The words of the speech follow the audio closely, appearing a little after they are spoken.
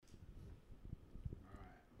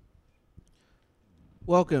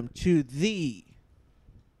Welcome to the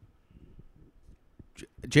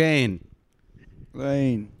Jane.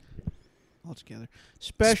 Lane. all together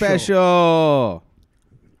Special.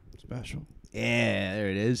 Special. Yeah, there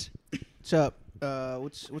it is. What's up?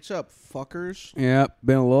 What's up, fuckers? Yep,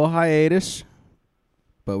 been a little hiatus,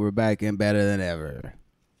 but we're back in better than ever.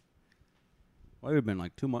 What have it been,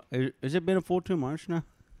 like 2 months? Has it been a full 2 months now?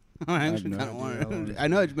 I have actually no kind of idea want how long to. it's I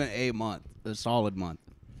know it's been a month, a solid month.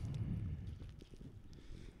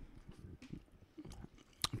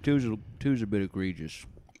 Two's a bit egregious.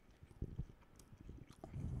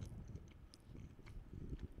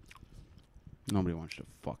 Nobody wants to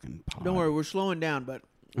fucking pod. Don't worry, we're slowing down, but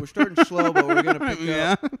we're starting slow, but we're gonna pick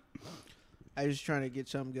Yeah. up. I was just trying to get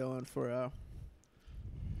something going for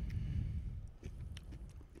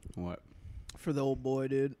What? the old boy,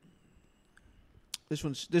 dude. This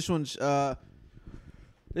one's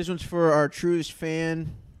for our truest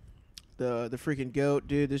fan, the freaking goat,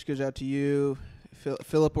 dude. This goes out to you,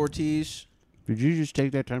 Philip Ortiz. Did you just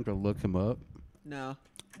take that time to look him up? No,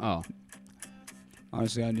 Oh,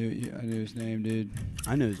 Honestly, I knew his name, dude.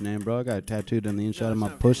 I knew his name, bro. I got it tattooed on the inside No, of it's my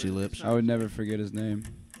not pussy for me. lips. It's I would never forget his name.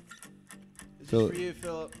 this Philip. is for you,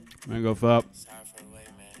 Philip. There you go, Philip. Sorry for the wait,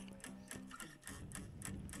 man.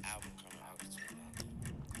 Album coming August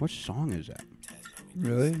 29th. What song is that?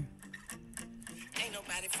 Really? Ain't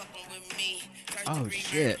nobody fucking with me. First Oh, degree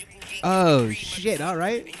shit. murder, you can get Oh, free, shit. but All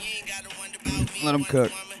right. you ain't gotta wonder about me. Let 'em One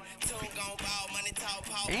cook. woman, two gon' ball, money talk,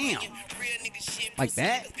 power Damn. on you. Real nigga shit, Like pussy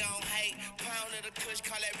that? niggas gon' hate. Pound of the kush,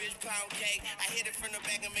 call that bitch pound cake. I hit it from the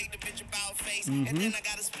back and make the bitch about face. And then I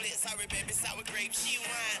got a split, sorry baby, sour grape, she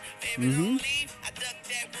wine. Baby, don't leave. I duck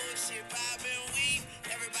that bullshit, vibe and weave.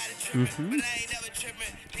 Everybody tripping, but I ain't never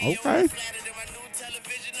tripping. Okay. Flatter than my new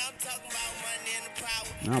television. I'm talking about money and the power.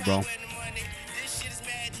 Nah, bro. Power and the money. This shit is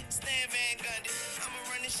magic. Stan Van Gundy. I'ma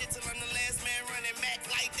run this shit till I'm the last man running. Mac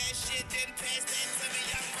like that shit, didn't pass that to me.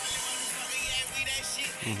 Young running, motherfucker, yeah, we that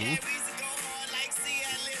shit. Yeah, we used to go hard like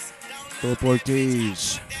Cialis. Don't lose Philip that Ortiz. bitch, I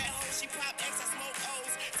fuck that hoe. She pop X, I smoke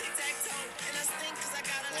O's. Tic-tac-toe. And I stink 'cause I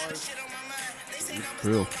got a lot of shit on my mind. They say numbers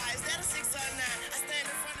True. don't lie. Is that a 6 or a 9? I stand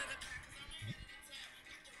in front of the...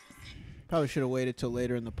 Probably should have waited till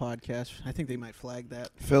later in the podcast. I think they might flag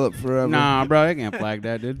that. Philip forever. Nah, bro. I can't flag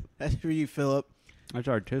that, dude. That's for you, Philip. That's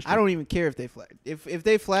artistic. I don't even care if they flag. If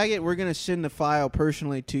they flag it, we're gonna send the file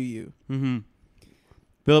personally to you. Mm-hmm.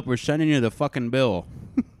 Philip, we're sending you the fucking bill.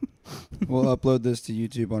 We'll upload this to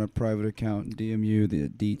YouTube on a private account and DM you the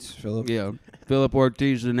deets, Philip. Yeah. Philip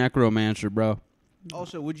Ortiz, the necromancer, bro.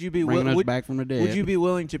 Also, would you be Bringing us would, back from the dead. would you be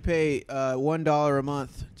willing to pay $1 a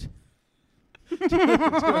month to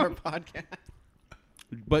our podcast?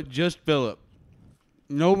 But just Philip.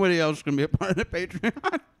 Nobody else can be a part of the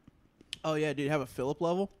Patreon. Oh yeah, dude, have a Philip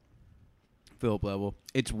level. Philip level.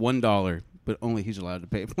 It's $1, but only he's allowed to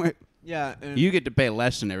pay for it. Yeah, and, You get to pay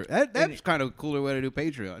less than that's kind of a cooler way to do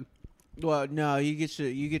Patreon. well, no, you get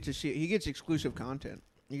to see he gets exclusive content.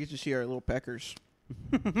 You get to see our little peckers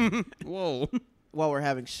Whoa. while we're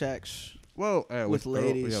having sex, Whoa. With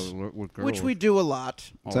ladies. With girls. which we do a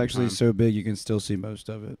lot. all It's the actually time. so big you can still see most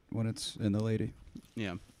of it when it's in the lady.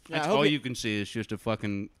 Yeah. Yeah, That's I hope all it- you can see is just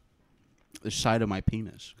the side of my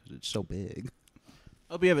penis because it's so big.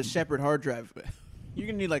 Hope you have a separate hard drive. You're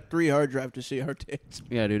gonna need like 3 hard drives to see our tits.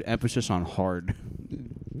 Yeah, dude. Emphasis on hard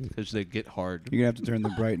because they get hard. You're going to have to turn the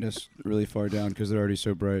brightness really far down because they're already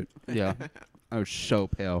so bright. Yeah. I was so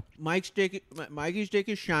pale. Mikey's dick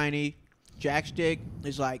is shiny. Jack's dick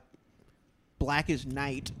is like black as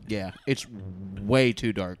night, Yeah. It's way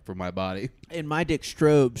too dark for my body. and my dick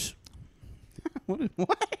strobes. What?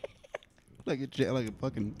 like a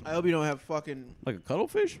fucking I hope you don't have fucking like a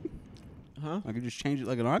cuttlefish? huh? I could just change it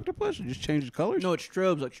like an octopus and just change the colors? No, it's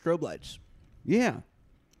strobes like strobe lights. Yeah.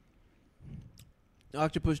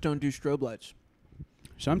 Octopus don't do strobe lights.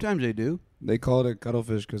 Sometimes they do. They call it a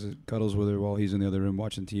cuttlefish because it cuddles with her while he's in the other room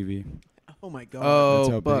watching TV. Oh my god. Oh, That's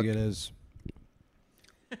how Buck. big it is.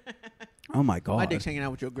 Oh my god. My dick's hanging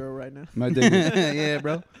out with your girl right now. My dick, yeah,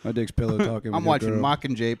 bro. my dick's pillow talking. I'm with watching your girl.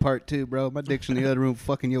 Mockingjay Part 2, bro. My dick's in the other room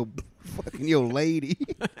fucking your lady.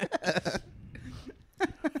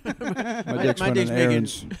 My dick's my running dick's making-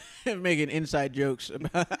 errands. Making inside jokes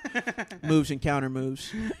about moves and counter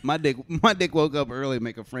moves. my dick woke up early to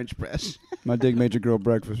make a French press. My dick made your girl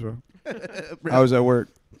breakfast, bro. I was at work.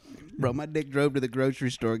 Bro, my dick drove to the grocery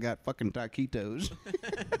store and got fucking taquitos.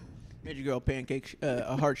 Made your girl pancake,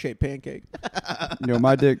 a heart-shaped pancake. You know,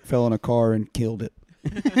 my dick fell in a car and killed it.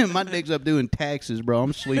 My dick's up doing taxes, bro.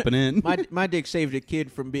 I'm sleeping in. My dick saved a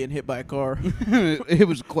kid from being hit by a car It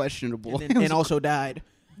was questionable. and also died.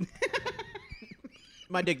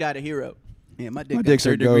 My dick died a hero. Yeah, my dick My got dick's a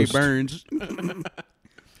third-degree ghost. burns.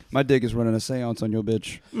 My dick is running a seance on your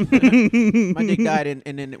bitch. My dick died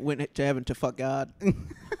and then it went to heaven to fuck God.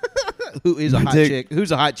 Who is a My hot dick- chick?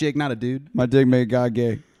 Who's a hot chick, not a dude? My dick made God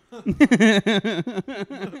gay.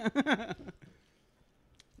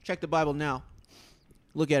 Check the Bible now.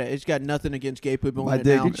 Look at it. It's got nothing against gay people My in it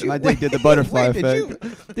now. dick, my dick did the butterfly Wait,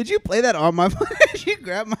 effect. Did you play that on my phone? Did you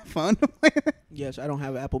grab my phone to play that? Yes, I don't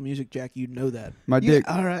have Apple Music, Jack. You know that. My dick,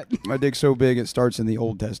 All right. my dick's so big it starts in the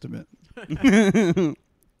Old Testament.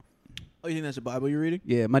 Oh, you think that's the Bible you're reading?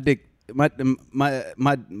 Yeah, my dick, my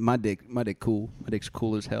dick cool. My dick's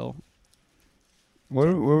cool as hell. What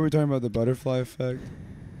were we talking about? The butterfly effect?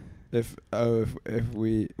 If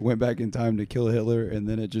we went back in time to kill Hitler and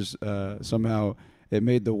then it just somehow it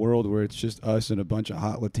made the world where it's just us and a bunch of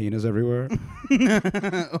hot Latinas everywhere.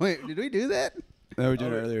 Wait, did we do that? That we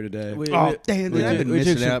did earlier today. Oh, damn, dude, I've been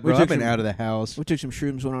missing out, bro. I've been out of the house. We took some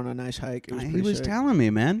shrooms, went on a nice hike. It was He pretty was sick. telling me,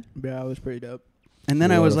 man. Yeah, it was pretty dope. And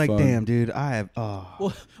then A I lot was of like, fun. damn, dude, I've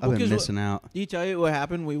Well, been 'cause missing out. Did he tell you what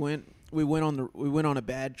happened? We went on a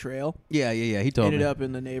bad trail. Yeah. He told Ended me. up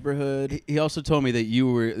in the neighborhood. He also told me that you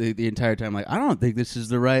were the entire time like, I don't think this is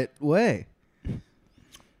the right way.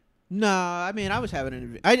 No, I mean I was having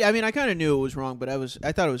an. I mean I kind of knew it was wrong, but I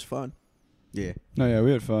thought it was fun. Yeah. No, yeah,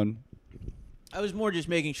 we had fun. I was more just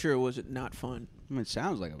making sure it wasn't not fun. I mean, it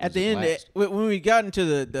sounds like it was At the a end, blast. when we got into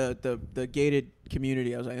the gated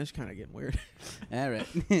community, I was like, "This is kind of getting weird." All right.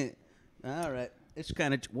 All right. It's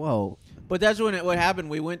kind of whoa. But that's when what happened.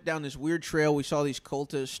 We went down this weird trail. We saw these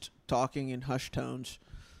cultists talking in hushed tones,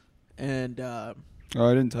 and Oh,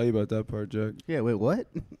 I didn't tell you about that part, Jack. Yeah. Wait. What?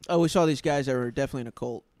 we saw these guys that were definitely in a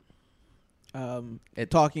cult.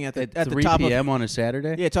 Talking at the 3 top p.m. on a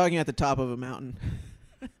Saturday. of talking at the top of a mountain.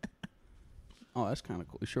 Oh, that's kind of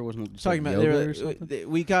cool. You sure it wasn't just Talking like about yoga or something?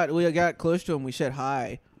 we got close to them. We said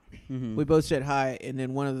hi. Mhm. We both said hi, and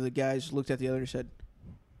then one of the guys looked at the other and said,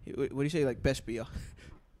 "What do you say? Like best be,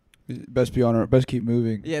 Best be on our, best keep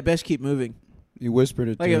moving. yeah, best keep moving." You whispered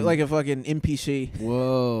it Like to a him. like a fucking NPC,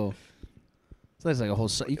 Whoa. So that's like a whole.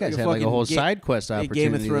 You guys a had like a fucking whole side quest a opportunity.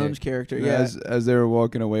 Game of Thrones character. And Yeah, As they were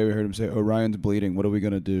walking away, we heard him say, "Orion's bleeding. What are we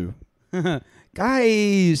gonna do?" there.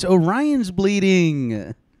 Guys, Orion's bleeding.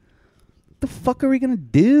 What the fuck are we gonna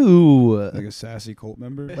do? Like a sassy cult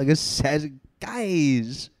member. Like a sad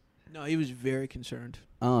guys. no, he was very concerned.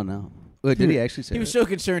 Oh no. Wait, did he actually say? He was so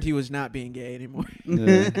concerned he was not being gay anymore.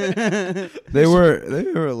 Yeah. They were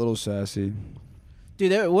a little sassy.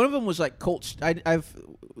 Dude, one of them was like cult.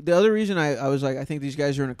 The other reason I was like, I think these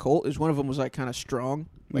guys are in a cult is one of them was like kind of strong,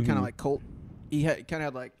 like kind Mhm. of like cult. He kind of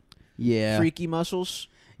had like Yeah. freaky muscles.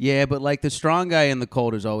 Yeah, but like the strong guy in the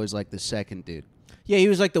cult is always like the second dude. Yeah, he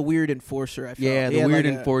was like the weird enforcer. I felt. Yeah, He the had, weird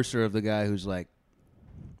like, a- enforcer of the guy who's like,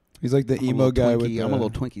 He's like the I'm a emo little guy with Twinkie- the. I'm a little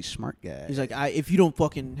Twinkie smart guy. He's like, if you don't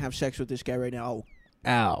fucking have sex with this guy right now, I'll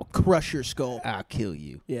Ow, crush your skull. I'll kill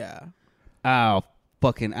you. Yeah. I'll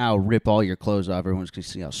rip all your clothes off. Everyone's gonna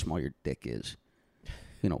see how small your dick is.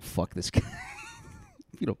 You don't fuck this guy.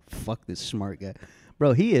 You don't fuck this smart guy,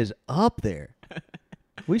 bro. He is up there.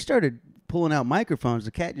 We started pulling out microphones.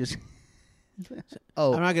 The cat just.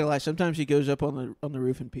 Oh, I'm not gonna lie. Sometimes he goes up on the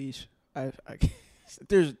roof in peace.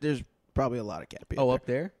 There's probably a lot of cat pee. up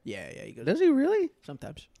there. Yeah, he goes. Does he really?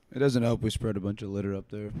 Sometimes It doesn't help. We spread a bunch of litter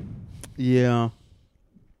up there. Yeah.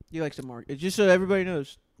 he likes to mark. It's just so everybody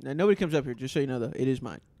knows. Now, nobody comes up here. Just so you know, though, it is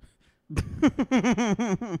mine.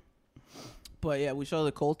 But yeah, we saw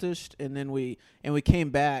the cultist, and then we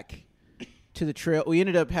came back to the trail. We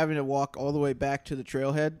ended up having to walk all the way back to the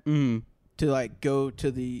trailhead Mm. to like go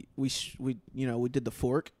to the we did the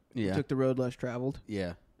fork. Yeah. We took the road less traveled,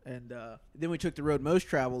 Yeah. and then we took the road most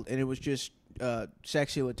traveled, and it was just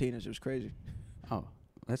sexy Latinas. It was crazy. Oh,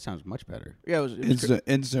 that sounds much better. Yeah, it was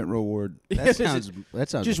Instant reward. That sounds. That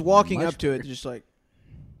sounds. just walking much up to it, better. just like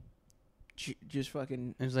just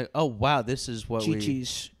fucking And it's like, oh wow, this is what we.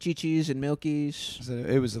 Chi-Chis and Milkies. So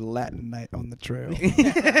it was a Latin night on the trail.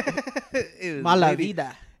 It was Mala lady-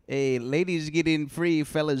 vida. Hey, ladies get in free,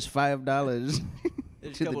 fellas $5.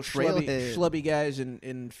 There's To a the couple trailhead. schlubby guys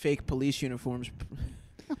in fake police uniforms.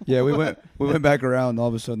 Yeah, we went back around. And all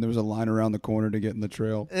of a sudden, there was a line around the corner to get in the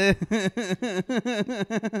trail.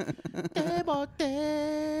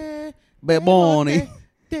 Beboni.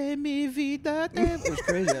 It was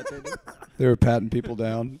crazy out there, dude. They were patting people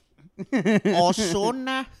down.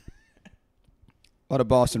 Osuna. A lot of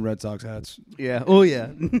Boston Red Sox hats. Yeah. Oh yeah.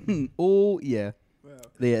 Oh yeah.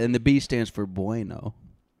 Yeah, and the B stands for bueno.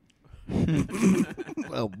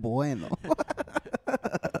 Well, bueno.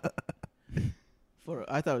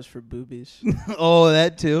 I thought it was for boobies. Oh,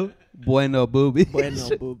 that too. Bueno boobies. Bueno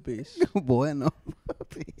boobies. Bueno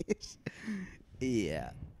boobies.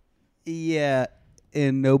 Yeah. Yeah.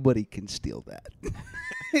 and nobody can steal that.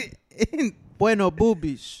 And Bueno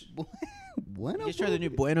boobies. Bueno You just try the new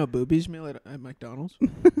Bueno boobies meal at McDonald's.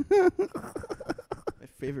 My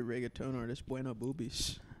favorite reggaeton artist, Bueno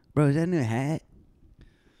boobies. Bro, is that a new hat?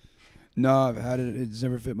 No, I've had it. It's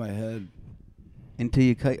never fit my head. Until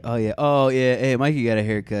you cut. Oh yeah. Hey, Mikey got a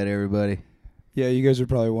haircut. Everybody. Yeah, you guys are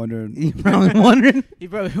probably wondering. You probably wondering. You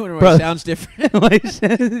probably wonder why Bro. it sounds different. Why he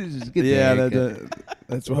said, "Just get the Yeah, haircut."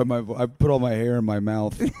 that's why I put all my hair in my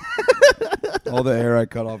mouth. All the hair I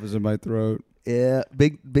cut off is in my throat. Yeah,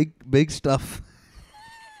 big stuff.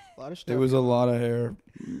 A lot of stuff. It was a lot of hair.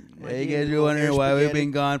 Hey, you guys are wondering why we've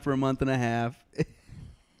been gone for a month and a half.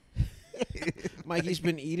 Mikey's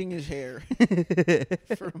been eating his hair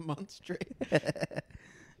for a month straight.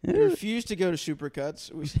 He refused to go to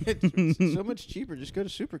Supercuts. We said, it's so much cheaper. Just go to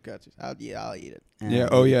Supercuts. I'll eat it. Yeah.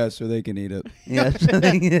 Oh yeah, so they can eat it. Yeah.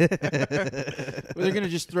 Well, they're gonna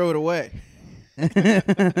just throw it away.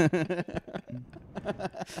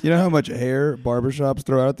 You know how much hair barbershops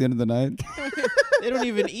throw out at the end of the night? They don't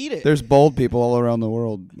even eat it. There's bald people all around the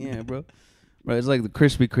world. Yeah, bro. Bro, it's like the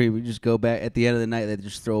Krispy Kreme. We just go back at the end of the night. They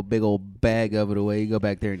just throw a big old bag of it away. You go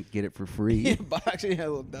back there and get it for free. Box, a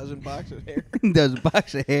little dozen box of hair. Does a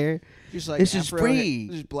box of hair. Just like This is afro free.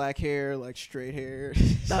 Hair, just black hair, like straight hair.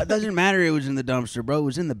 No, it doesn't matter. It was in the dumpster, bro. It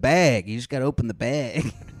was in the bag. You just got to open the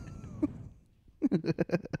bag.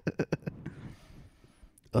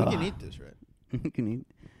 We can eat this, right? You can eat.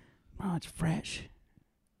 Bro, it's fresh.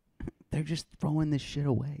 They're just throwing this shit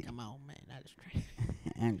away. Come on, man.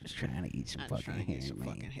 I'm just trying to eat some I'm just fucking trying to hair, get some man.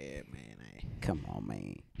 fucking hair, man. Come on,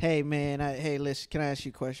 man. Hey, man. Hey, listen. Can I ask you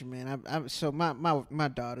a question, man? So my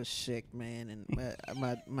daughter's sick, man, and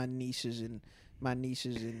my nieces and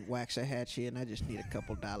Waxahachie, and I just need a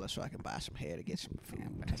couple dollars so I can buy some hair to get some food.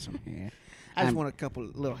 Got some hair. I just want a couple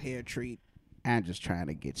little hair treat. I'm just trying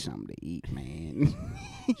to get something to eat, man.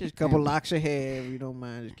 Just a couple locks of hair, if you don't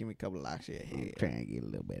mind. Just give me a couple locks of your hair. I'm trying to get a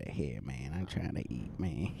little bit of hair, man. I'm trying to eat,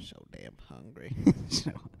 man. So damn hungry.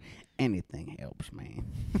 So anything helps, man.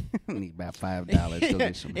 I need about $5. Go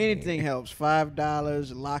get some Anything hair. helps.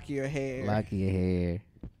 $5, lock your hair. Lock your hair.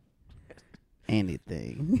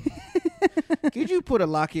 Anything. Could you put a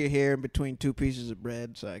lock of your hair in between two pieces of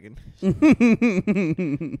bread so I can try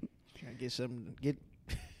to get some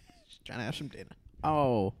trying to have some dinner.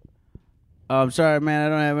 Oh, I'm sorry, man. I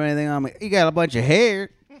don't have anything on me. You got a bunch of hair.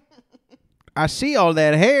 I see all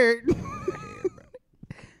that hair.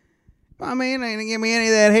 I mean, ain't gonna give me any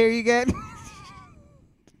of that hair you got.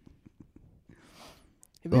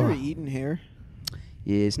 Have you ever eaten hair?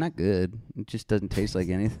 Yeah, it's not good. It just doesn't taste like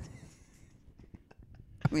anything.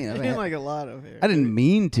 I mean, I didn't like a lot of hair. I didn't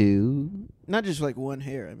mean to. Not just like one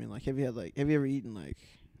hair. I mean, like, have you ever eaten like?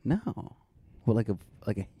 No. Well, like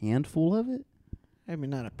a handful of it? I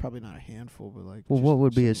mean, probably not a handful, but like. Well, just what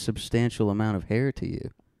would be a some- substantial amount of hair to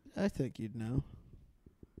you? I think you'd know.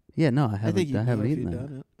 Yeah, no, I I think you'd haven't know if eaten you'd that.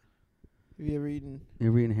 done it. Have you ever eaten? You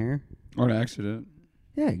ever eaten hair? On accident.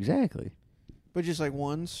 Yeah, exactly. But just like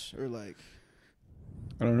once, or like.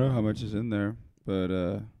 I don't know how much is in there, but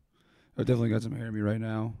I've definitely got some hair in me right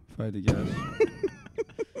now, if I had to guess.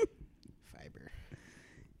 Fiber.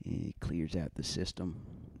 It clears out the system.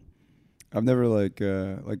 I've never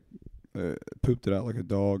pooped it out like a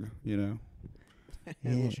dog, you know. A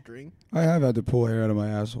little string. I have had to pull hair out of my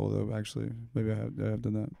asshole though. Actually, maybe I have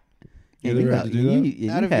done that. Yeah, You ever had to do that?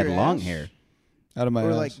 you Out of had your long ass? hair. Out of my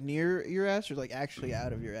Or ass. like near your ass, or like actually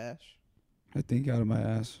out of your ass. I think out of my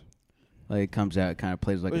ass. Like it comes out, kind of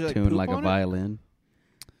plays like Was it a like tune, poop like a on it? violin.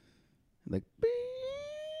 Like.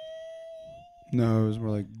 No, it was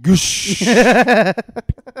more like goosh.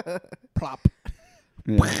 Plop.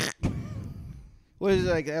 Yeah. What is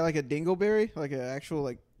it, like a dingleberry? Like an actual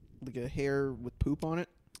like a hair with poop on it?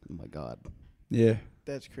 Oh my God! Yeah.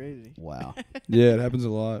 That's crazy. Wow. Yeah, it happens a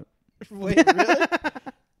lot. Wait, really?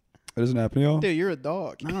 It doesn't happen to y'all? Dude, you're a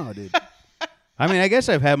dog. No, dude. I mean, I guess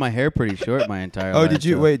I've had my hair pretty short my entire Oh, life. did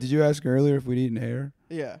you so- wait? Did you ask earlier if we'd eaten hair?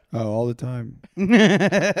 Yeah. Oh, all the time. I'm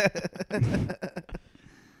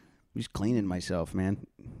just cleaning myself, man.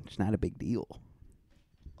 It's not a big deal.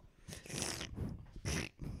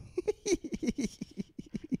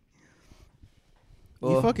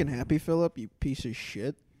 You fucking happy, Philip? You piece of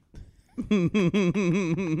shit.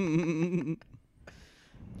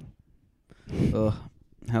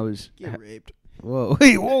 How was? Get raped. Whoa!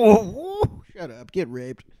 Wait! Whoa! Shut up. Get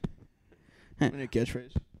raped. New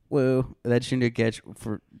catchphrase. Whoa! That's your new catch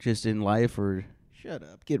for just in life, or Shut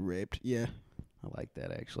up. Get raped. Yeah. I like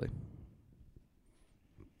that actually.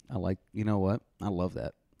 You know what? I love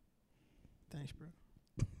that. Thanks, bro.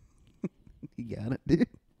 You got it, dude.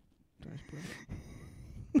 Thanks, bro.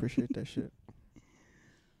 Appreciate that shit.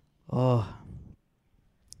 Oh.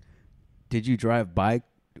 Did you drive by?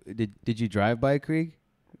 Did you drive by Krieg?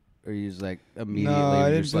 Or you just like immediately? No, I were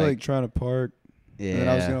didn't just feel like trying to park. Yeah. And then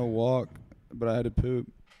I was gonna walk, but I had to poop,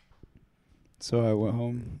 so I went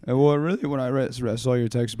home. And well, really, when I saw your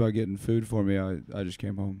text about getting food for me, I just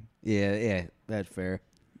came home. Yeah, that's fair.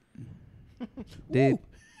 Dude,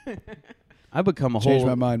 I become a Changed whole.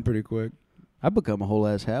 my mind pretty quick. I become a whole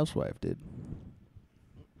ass housewife, dude.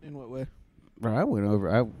 In what way? Bro,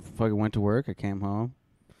 I fucking went to work. I came home,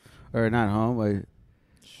 or not home. I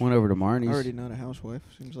went over to Marnie's. Already not a housewife.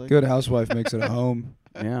 Seems like Good housewife makes it a home.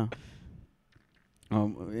 Yeah.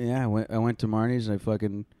 Yeah. I went to Marnie's. And I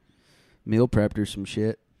fucking meal prepped her some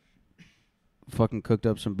shit. Fucking cooked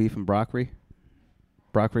up some beef and broccoli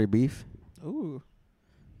beef. Ooh.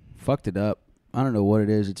 Fucked it up. I don't know what it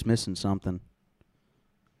is. It's missing something.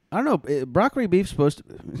 I don't know. Broccoli beef's supposed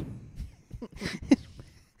to.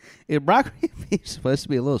 Broccoli beef's supposed to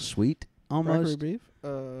be a little sweet, almost. Broccoli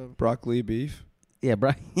beef. Broccoli beef. Yeah,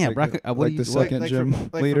 broccoli. Like the second like gym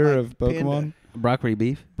from leader like of Pokemon. broccoli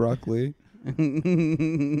beef. Broccoli.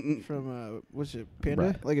 From what's it?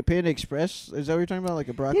 Panda? Like a Panda Express? Is that what you're talking about? Like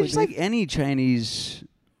a broccoli Yeah, just beef? like any Chinese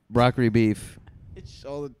broccoli beef. It's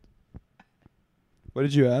all the What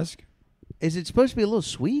did you ask? Is it supposed to be a little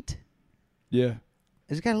sweet? Yeah.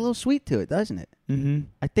 It's got a little sweet to it, doesn't it? Mm-hmm.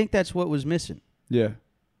 I think that's what was missing. Yeah.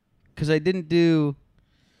 Because I didn't do...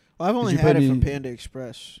 Well, I've only you had put it from any- Panda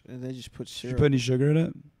Express, and they just put Did syrup. you put any sugar in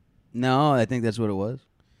it? No, I think that's what it was.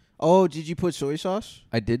 Oh, did you put soy sauce?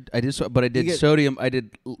 I did, but I did get- sodium. I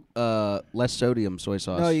did less sodium soy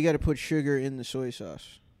sauce. No, you got to put sugar in the soy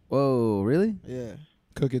sauce. Whoa, really? Yeah,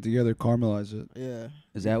 Cook it together, caramelize it. yeah.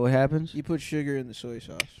 Is that what happens? You put sugar in the soy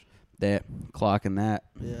sauce. That clocking that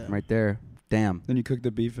Yeah, right there. Damn. Then you cook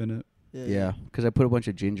the beef in it. Yeah, because I put a bunch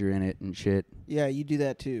of ginger in it and shit, Yeah, you do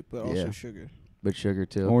that too, but also Yeah. sugar. but sugar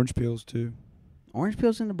too. Orange peels too. Orange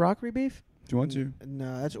peels in the broccoli beef? Do you want to?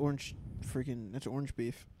 No, that's orange. That's orange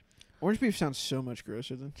beef. Orange beef sounds so much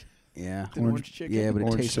grosser than Yeah. orange chicken. Yeah, but it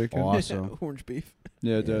Orange tastes chicken. awesome. Orange beef.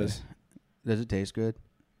 Yeah, it Yeah. does. Does it taste good?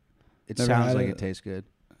 It Never sounds had like it. it tastes good.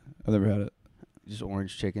 I've never had it. Just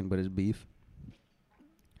orange chicken, but it's beef.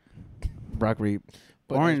 Broccoli,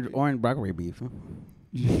 But orange, it's beef. orange broccoli beef.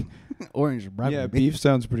 Huh? Orange broccoli Yeah, beef. beef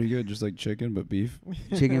sounds pretty good, just like chicken, but beef.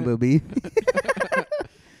 Chicken, but beef.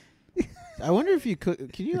 I wonder if you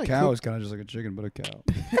cook. Can you A like cow cook, is kind of just like a chicken, but a cow.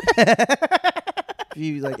 if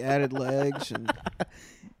you like added legs and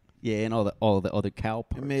Yeah, and all the other cow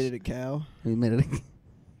parts. and made it a cow? We made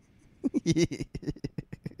it.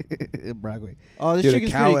 Broccoli. Oh, this Dude, a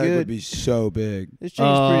chicken's cow pretty egg good. would be so big. This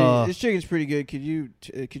chicken's Uh, pretty. This chicken's pretty good. Could you?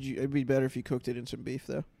 It'd be better if you cooked it in some beef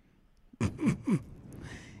though.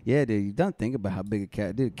 Yeah, dude, you don't think about how big a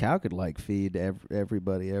cow. Dude, a cow could like feed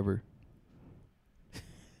everybody ever.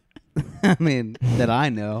 I mean, that I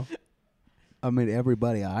know. I mean,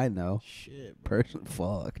 everybody I know. Shit, Person,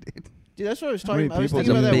 fuck, dude. dude. That's what I was How many talking. I was people That's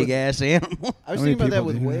thinking a about that. big With, ass animal. I was How many thinking about that people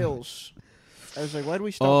with do you know? whales. I was like, why do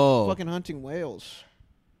we stop Oh. fucking hunting whales?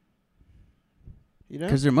 You know?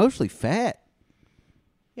 Because they're mostly fat.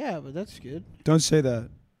 Yeah, but that's good. Don't say that.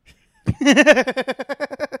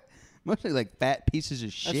 Mostly like fat pieces of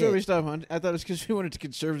That's why we shit. stopped hunting. I thought it's because we wanted to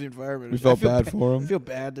conserve the environment. We I felt feel bad ba- for I them. feel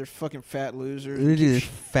bad. They're fucking fat losers. They're just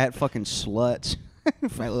fat fucking sluts.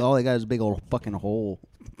 All they got is a big old fucking hole.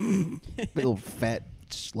 Big old fat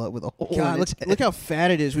slut with a hole. God, in look, its head. look how fat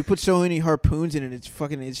it is. We put so many harpoons in it. It's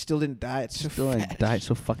fucking. It still didn't die. It's so Still fat. ain't died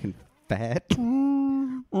so fucking fat.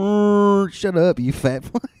 Shut up, you fat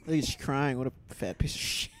Look, he's crying. What a fat piece of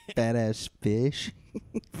shit. fat ass fish.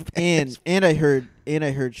 And I heard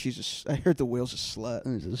she's I heard the whale's a slut.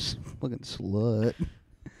 Who's this fucking slut?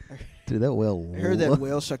 Dude, that whale. I heard that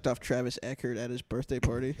whale sucked off Travis Eckert at his birthday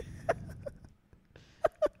party.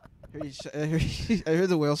 I heard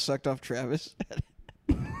the whale sucked off Travis.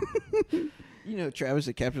 You know Travis,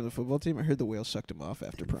 the captain of the football team. I heard the whale sucked him off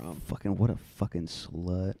after prom. Fucking what a fucking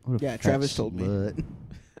slut. What a Yeah, fat Travis told me. slut.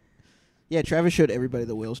 Yeah, Travis showed everybody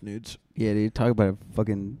the whale's nudes. Yeah, dude, talk about a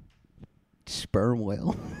fucking sperm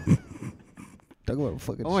whale. Talk about a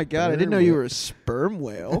fucking. Oh my god, I didn't know you were a sperm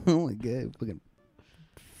whale. Oh my god, fucking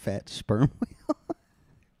fat sperm whale.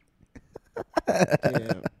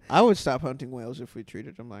 Damn. I would stop hunting whales if we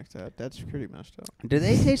treated them like that. That's pretty messed up. Do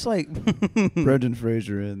they taste like? Brendan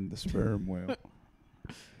Fraser in The Sperm Whale.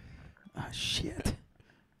 Ah, shit. This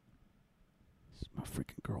is my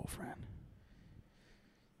freaking girlfriend.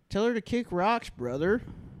 Tell her to kick rocks, brother.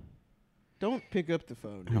 Don't pick up the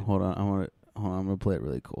phone. No, hold on, I'm gonna play it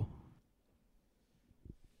really cool.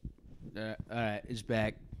 All right, it's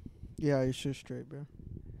back. Yeah, you're so straight, bro.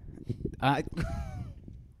 I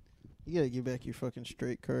You gotta give back your fucking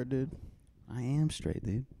straight card, dude. I am straight,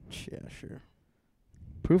 dude. Yeah, sure.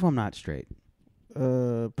 Prove I'm not straight.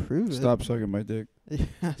 Prove it. Stop sucking my dick.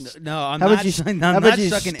 No, I'm How not. about you? I'm How not about you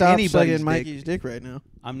sucking stop anybody's sucking dick. Mikey's dick right now?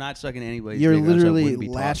 I'm not sucking anybody's You're dick. or else I literally wouldn't be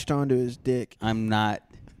latched onto his dick talking. I'm not.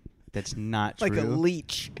 That's not true. like a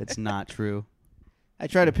leech. That's not true. I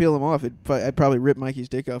try to peel him off. I'd probably rip Mikey's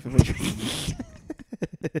dick off if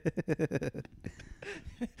I tried.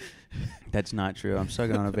 That's not true. I'm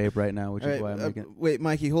sucking on a vape right now, which All is right, why I'm making. wait,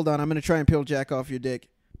 Mikey, hold on. I'm gonna try and peel Jack off your dick.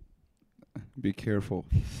 Be careful.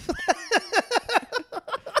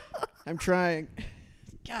 I'm trying.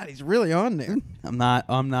 God, he's really on there. I'm not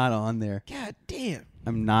on there. God damn.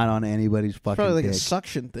 I'm not on anybody's fucking Probably like dick. a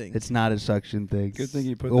suction thing. It's not a suction thing. Good thing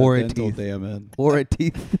you put Or that a dental teeth. dam in. Or a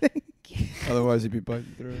teeth thing. Otherwise, he'd be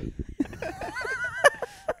biting through it.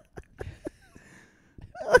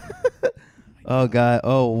 Oh god.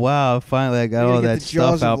 Oh wow. Finally, I got We're gonna all get that the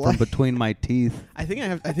jaws stuff of out from life. between my teeth. I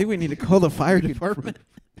think we need to call the fire department.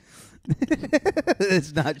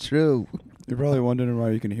 It's not true. You're probably wondering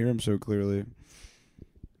why you can hear him so clearly.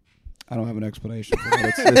 I don't have an explanation for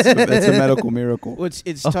that. It's a medical miracle. Well,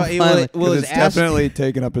 it's Oh, finally. well, his it's ass. definitely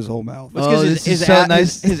taken up his whole mouth. Well, Oh, it's 'cause this is so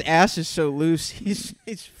nice. his ass is so loose. He's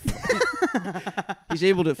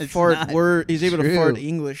able to It's fart not word. He's able to fart true.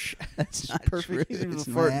 English. That's It's not perfect. true. He's able It's to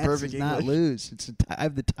my fart ass perfect is not English. loose. I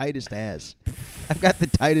have the tightest ass. I've got the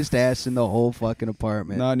tightest ass in the whole fucking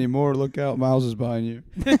apartment. Not anymore. Look out. Miles is behind you.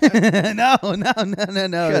 no.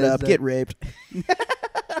 Shut up. Get raped.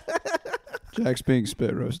 Jack's being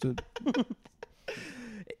spit roasted.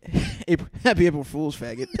 Happy April Fool's,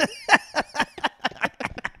 faggot.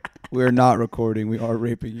 We are not recording. We are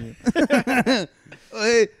raping you.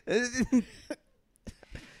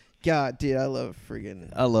 God, dude, I love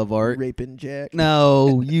friggin' I love art. raping Jack.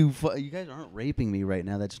 No, you guys aren't raping me right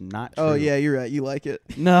now. That's not true. Oh yeah, you're right. You like it.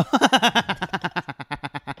 No.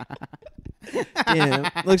 Yeah,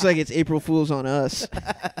 looks like it's April Fool's on us.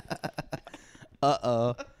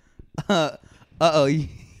 Uh-oh.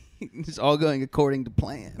 It's all going according to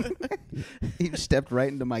plan. You stepped right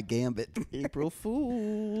into my gambit. April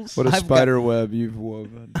Fools. What a I've spider web you've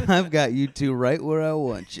woven. I've got you two right where I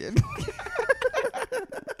want you.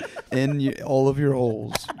 In all of your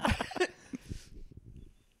holes.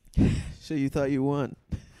 So you thought you won?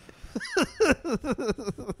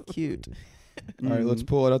 Cute. All right, let's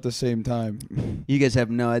pull it at the same time. You guys have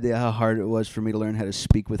no idea how hard it was for me to learn how to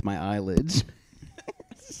speak with my eyelids.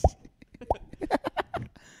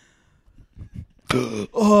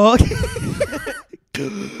 Oh.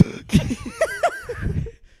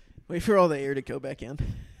 Wait for all the air to go back in.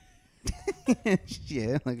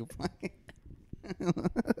 Yeah, like a fucking.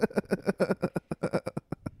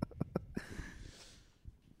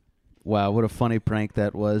 Wow, what a funny prank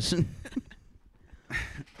that was.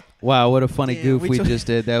 Wow, what a funny Damn, goof we we to- just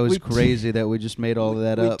did. That was we t- crazy that we just made all of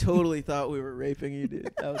that We up. totally thought we were raping you,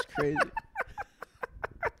 dude. That was crazy.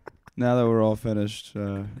 Now that we're all finished,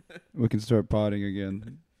 we can start potting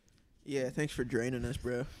again. Yeah, thanks for draining us,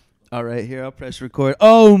 bro. All right, here, I'll press record.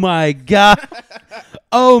 Oh, my God.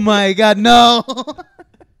 Oh, my God, no.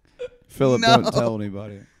 Philip, No. don't tell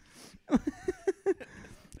anybody.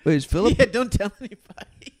 Wait, is Philip? Yeah, don't tell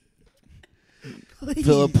anybody. Please.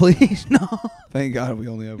 Philip, please, no. Thank God we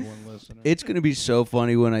only have one listener. It's going to be so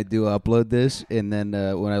funny when I do upload this, and then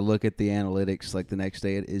when I look at the analytics, like the next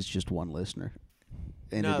day, it is just one listener.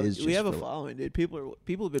 And No, it is just we have a Philip. following, dude. People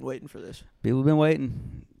have been waiting for this. People have been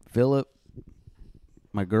waiting. Philip,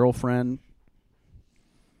 my girlfriend.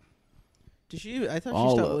 Did she? I thought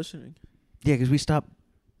All she stopped of- listening. Yeah, because we stopped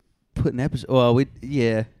putting episodes. Well,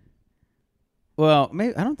 yeah. Well,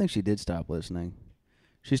 maybe I don't think she did stop listening.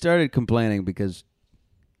 She started complaining because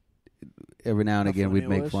every now and How again funny we'd it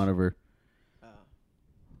make was? fun of her.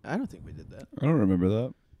 I don't think we did that. I don't remember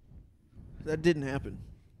that. That didn't happen.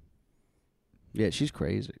 Yeah, she's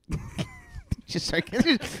crazy. Just like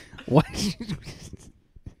what?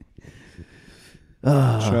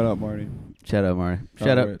 Shut up, Marty. Shut up, Marty. Oh,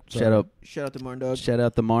 Shut up. right, Shut sorry. up. Shout out to Marn Dog. Shout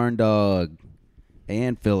out the Marn Dog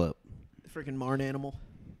and Philip. Freaking Marn animal.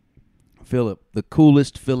 Philip, the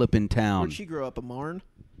coolest Philip in town. Where'd she grow up? A Marn?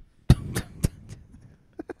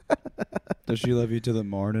 Does she love you to the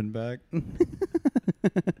morn and back?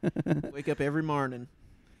 Wake up every morning.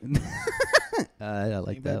 I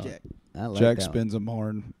like Think that about one. Jack. I like Jack that spins a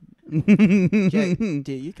morn. Jack, dude,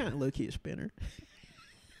 you kind of low-key a spinner.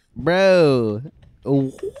 one. Bro.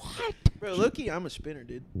 What? Bro, low-key, I'm a spinner,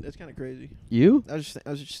 dude. That's kind of crazy. You? I was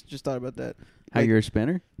just thought about that. How Like, you're a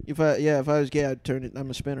spinner? If I was gay, I'd turn it. I'm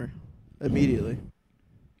a spinner immediately.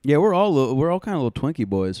 Yeah, we're all kind of little Twinkie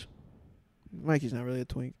boys. Mikey's not really a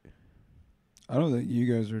twink. I don't think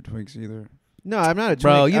you guys are twinks either. No, I'm not a twink.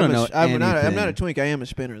 Bro, you don't know I'm not a anything. twink. I am a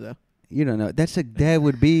spinner though. You don't know. That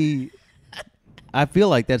would be. I feel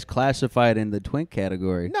like that's classified in the twink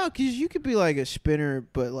category. No, because you could be like a spinner,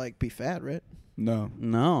 but like be fat, right? No.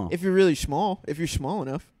 No, If you're really small, if you're small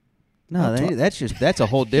enough. no, that's a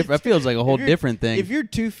whole different. That feels like a whole If you're- different thing. If you're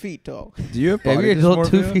 2 feet tall, Do you have If body you're a little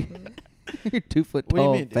 2 dysmorphia? feet, you're 2 foot what do you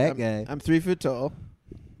tall, mean? dude? fat guy, I'm 3 foot tall.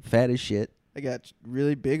 fat as shit. I got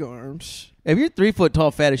really big arms. If you're 3 foot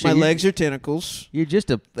tall, fat as shit, My you're- legs are tentacles. You're just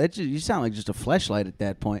you sound like just a fleshlight at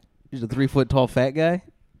that point. Just a 3 foot tall fat guy,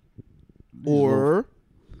 Or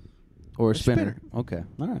or a A spinner. spinner. Okay,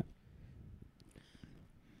 all right.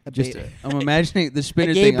 a Just beta. I'm imagining the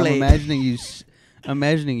spinner gay thing. I'm blade.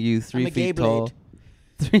 imagining you 3 I'm a gay feet tall,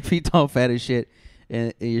 blade. 3 feet tall, fat as shit,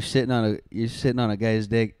 and you're sitting on a guy's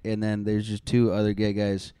dick, and then there's just 2 other gay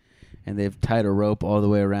guys, and they've tied a rope all the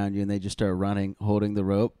way around you, and they just start running, holding the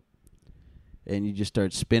rope, and you just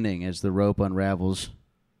start spinning as the rope unravels.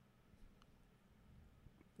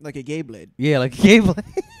 Like a gay blade. Yeah, like a gay blade.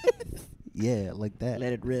 Yeah, like that.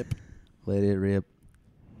 Let it rip. Let it rip.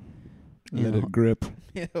 Let Yeah. it grip.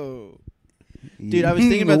 Yo. Dude, I was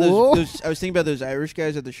thinking about Whoa. I was thinking about those Irish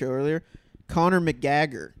guys at the show earlier. Connor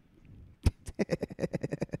McGagger.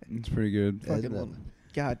 It's pretty good. That's Fucking not- one.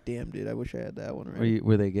 God damn, dude. I wish I had that one Were, right.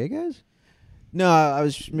 were they gay guys? No, I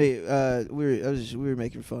was we were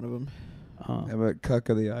making fun of him. Oh, How about Cuck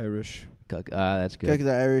of the Irish? that's Guy good.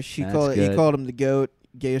 the Irish. He That's called good. him the GOAT,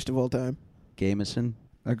 gayest of all time. Gameson.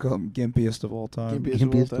 I call him Gimpiest of all time. Gimpy-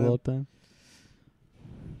 Gimpiest of all time.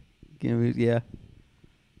 Yeah.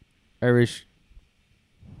 Irish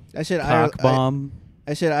I said cock bomb.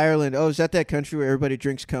 I said Ireland. Oh, is that country where everybody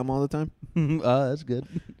drinks cum all the time? Oh, that's good.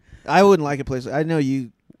 I wouldn't like a place. I know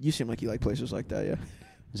you seem like you like places like that. Yeah.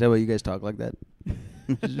 Is that why you guys talk like that?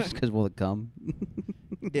 Just because we'll come.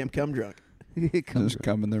 Damn cum drunk. Just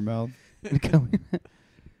cum in their mouth.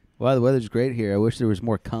 Wow, the weather's great here. I wish there was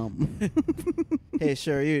more cum. Hey,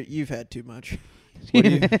 sir, you've had too much. What do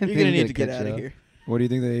you- You're gonna need to get out of here. What do you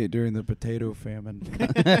think they ate during the potato famine?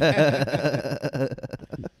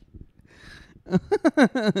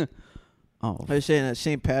 Oh, I was saying that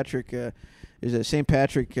St. Patrick is that St.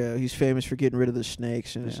 Patrick. He's famous for getting rid of the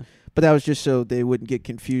snakes, and yeah. but that was just so they wouldn't get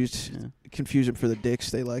confused. Yeah. Confuse them for the dicks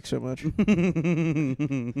they like so much.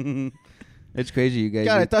 It's crazy, you guys.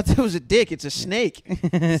 God, I thought that was a dick. It's a snake.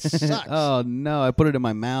 Sucks. Oh no, I put it in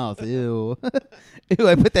my mouth. Ew. Ew,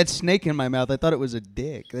 I put that snake in my mouth. I thought it was a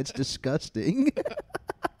dick. That's disgusting.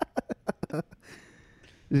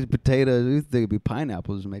 These potatoes, you think it'd be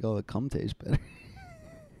pineapples to make all the cum taste better.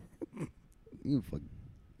 You fuck.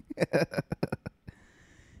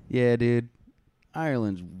 Yeah, dude.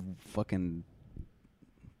 Ireland's fucking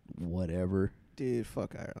whatever. Dude,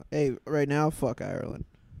 fuck Ireland. Hey, right now, fuck Ireland.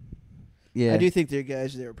 Yeah. I do think their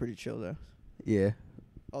guys there are pretty chill though. Yeah.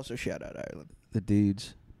 Also, shout out Ireland. The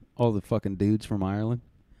dudes. All the fucking dudes from Ireland.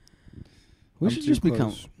 We I'm should too just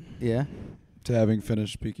become. close Yeah. to having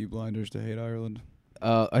finished Peaky Blinders to hate Ireland.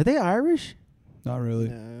 Are they Irish? Not really.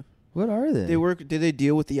 No. What are they? They work. Did they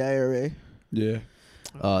deal with the IRA? Yeah.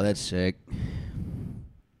 Oh, that's sick.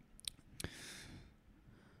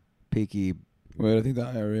 Peaky. Wait, I think the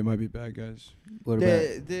IRA might be bad guys. What about?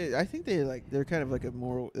 I think they're kind of like a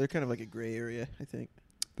moral. They're kind of like a gray area. I think.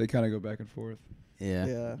 They kind of go back and forth. Yeah.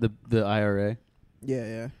 Yeah. The IRA. Yeah,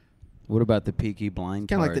 yeah. What about the Peaky Blind?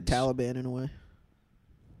 Kind of like the Taliban in a way.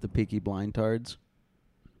 The Peaky Blind tards.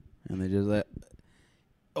 And they just like,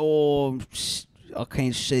 oh, I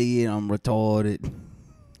can't see it. I'm retarded.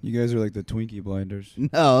 You guys are like the Twinkie Blinders.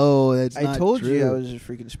 No, that's I not told you I true. was a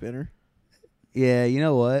freaking spinner. Yeah, you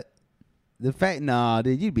know what? The fact, nah,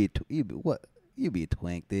 dude, you'd be a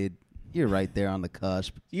twink, dude. You're right there on the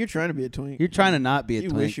cusp. You're trying to be a twink. You're trying to not be a You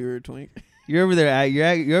twink. wish you were a twink. You're over there.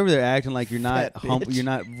 You're over there acting like you're not. Fat bitch. You're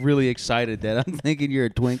not really excited that I'm thinking you're a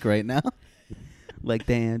twink right now. Like,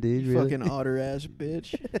 damn, dude. You Really? fucking otter ass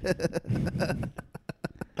bitch.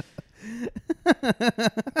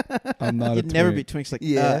 I'm not a You'd never be twink. twinks like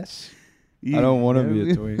Yeah. us. You'd I don't wanna never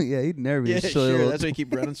be a twink. Yeah, he'd never be Yeah, a silly sure. little That's why you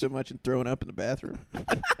keep running so much and throwing up in the bathroom.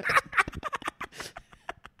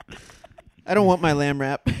 I don't want my lamb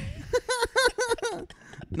wrap.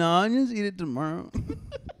 No, I'll just eat it tomorrow.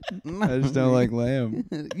 I just don't like lamb.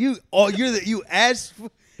 You asked.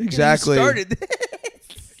 Exactly. You started this.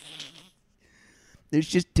 There's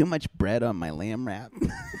just too much bread on my lamb wrap.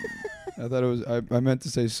 I thought it was. I meant to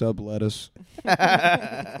say sub lettuce.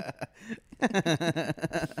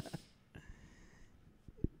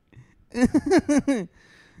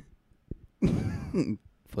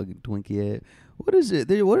 Fucking Twinkie. What is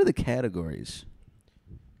it? What are the categories?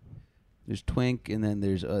 There's twink, and then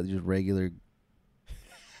there's just regular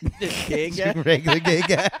Gay guy. Regular gay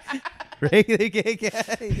guy. Regular gay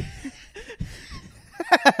guy.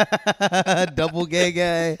 Double gay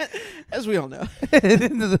guy. As we all know.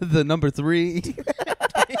 the number 3.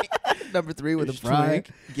 Number 3 with a There's fry.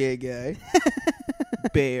 Twink, gay guy.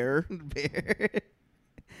 Bear. Bear.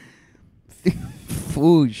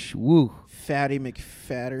 Foosh. Woo. Fatty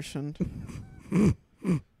McFatterson.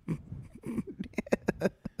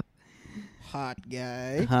 Hot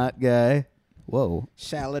guy. Hot guy. Whoa.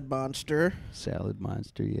 Salad monster. Salad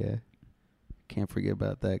monster, yeah. Can't forget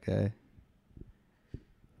about that guy.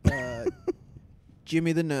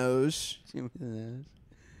 Jimmy the Nose.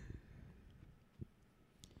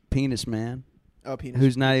 Penis man. Oh, penis.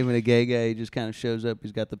 Who's not even a gay guy. He just kind of shows up.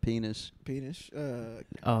 He's got the penis. Penis.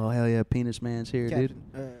 Oh, hell yeah. Penis man's here, dude.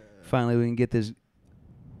 Captain, Finally, we can get this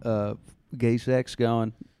gay sex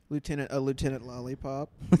going. Lieutenant Lollipop.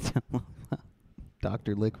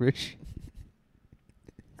 Dr. Licorice.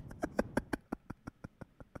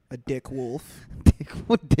 A Dick Wolf.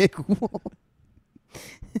 Dick Wolf.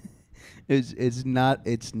 It's not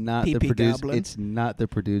the PP producer. Goblin. It's not the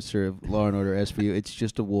producer of Law and Order SVU. It's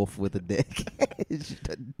just a wolf with a dick. It's just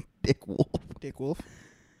a dick wolf. Dick Wolf.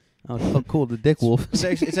 Oh, cool, the dick wolf.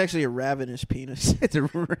 It's actually a ravenous penis. It's a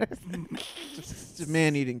It's a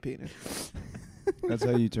man-eating penis. That's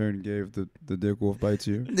how you turn gay if the dick wolf bites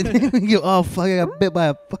you. Oh fuck! I got bit by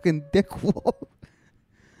a fucking dick wolf.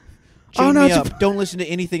 Chain no, me it's a up. Don't listen to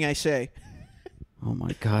anything I say. Oh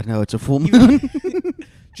my god, no! It's a full moon.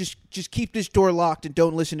 Just keep this door locked and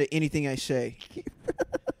don't listen to anything I say.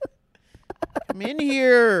 Come in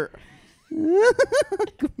here.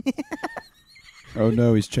 Oh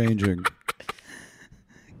no, he's changing.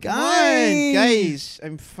 Come on, guys.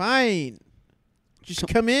 I'm fine. Just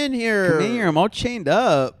come in here. Come here! I'm all chained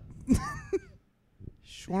up.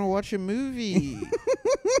 Just want to watch a movie.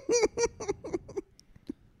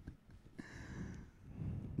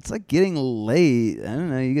 It's like getting late. I don't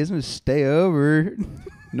know. You guys want to stay over?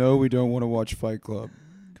 No, we don't want to watch Fight Club.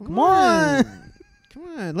 Come on. Come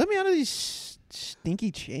on. Let me out of these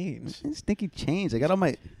stinky chains. Stinky chains. I got all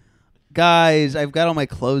my guys. I've got all my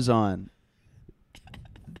clothes on.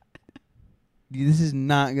 This is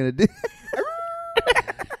not gonna do.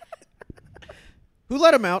 Who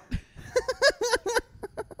let him out?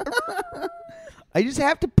 I just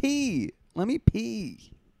have to pee. Let me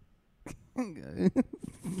pee.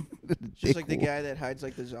 Just like the guy that hides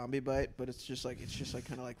like the zombie bite, but it's just like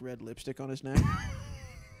kind of like red lipstick on his neck.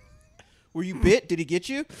 Were you bit? Did he get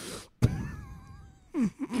you?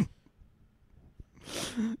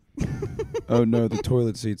 Oh no, the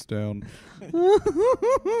toilet seat's down. Is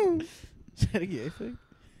that a gay thing?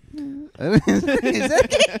 Is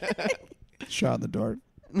that Shot in the dark.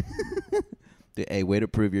 Hey, way to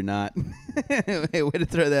prove you're not. Hey, way to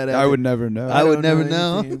throw that out. I would never know. I would never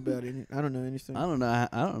know. I don't know anything. I don't know. I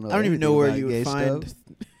don't know. I don't even know anything where about you gay would find. stuff.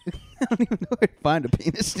 I don't even know where to find a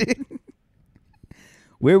penis, dude.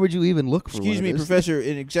 Where would you even look for Excuse one me, of those? Professor.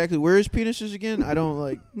 And exactly where his penis is again? I don't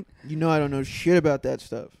like. You know, I don't know shit about that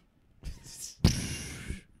stuff.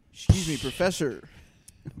 Excuse me, Professor.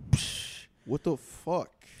 What the fuck?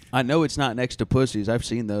 I know it's not next to pussies. I've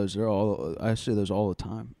seen those. I see those all the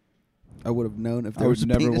time. I would have known if there I was would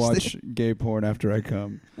a never penis watch gay porn after I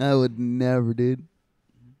come. there. I would never, dude.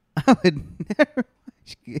 I would never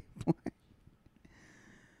watch gay porn.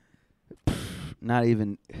 Not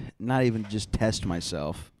even just test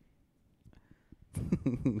myself.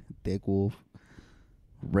 Dick wolf.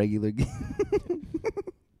 Regular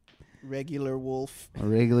Regular wolf. a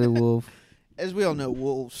regular wolf. As we all know,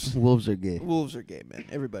 wolves. Wolves are gay. Wolves are gay, man.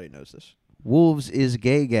 Everybody knows this. Wolves is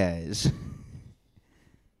gay guys.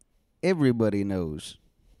 Everybody knows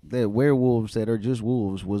that werewolves that are just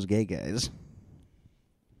wolves was gay guys.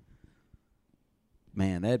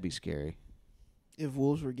 Man, that'd be scary. If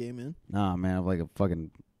wolves were gay men, Nah, man, if like a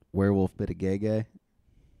fucking werewolf bit a gay guy.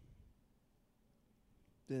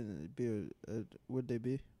 then it'd be would they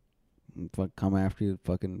be? And fuck come after you,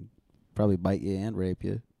 fucking probably bite you and rape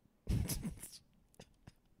you.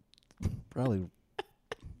 Probably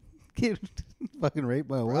get fucking raped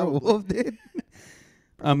by a werewolf, dude.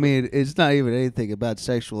 I mean, it's not even anything about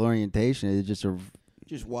sexual orientation. It's just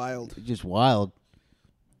Just wild. just wild,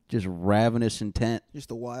 just ravenous intent, Just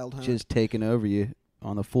the wild hunt. just taking over you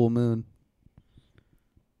on the full moon.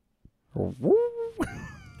 Woo!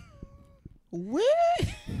 Ooh,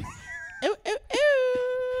 ooh,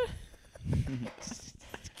 ooh.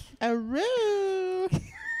 Aroo.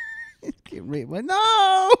 Get raped by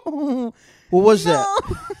no. What was that?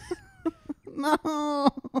 No,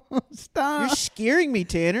 stop. You're scaring me,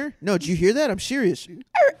 Tanner. No, did you hear that? I'm serious.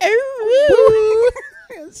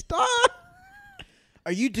 Stop.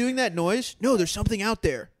 Are you doing that noise? No, there's something out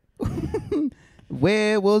there.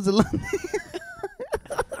 Where was the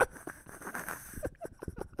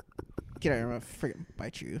Get out of here, I'm gonna freaking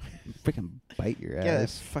bite you. freaking bite your Get out of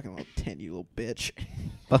this ass? fucking little tent, you little bitch.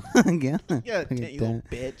 Yeah. Get out of the tent, you little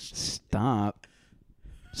bitch. Stop.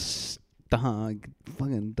 Stop.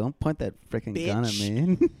 Fucking don't point that freaking gun at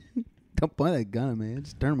me. Don't point that gun at me.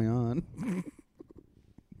 Just turn me on.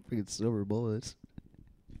 Freaking silver bullets.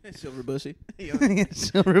 Silver bussy.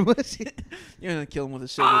 Silver bullets. You're gonna kill him with a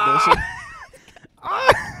silver bussy.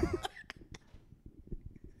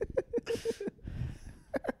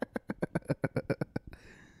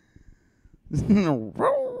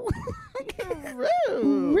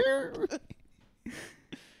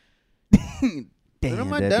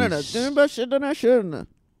 Damn,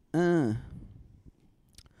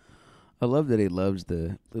 I love that he loves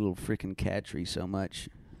the little freaking cat tree so much.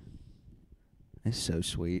 It's so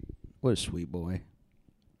sweet. What a sweet boy.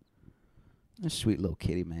 A sweet little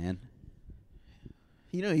kitty man.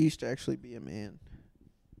 You know, he used to actually be a man.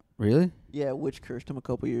 Really? Yeah, a witch cursed him a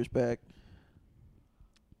couple years back.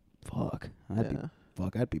 Fuck. Yeah.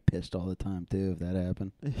 I'd be pissed all the time too if that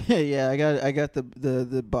happened. Yeah, I got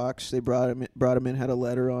the box. They brought him in, had a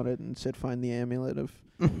letter on it, and said find the amulet of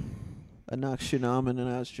Anaxinamen, and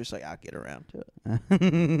I was just like, I'll get around to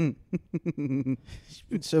it. He's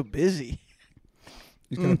been so busy.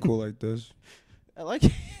 He's kind of cool like this. I like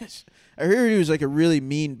it. I heard he was like a really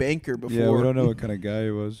mean banker before. Yeah, we don't know what kind of guy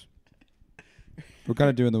he was. We're kind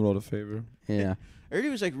of doing the world a favor. Yeah. I heard he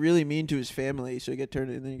was like really mean to his family, so he got turned,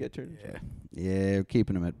 and then he got turned. Yeah, we're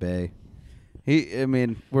keeping him at bay.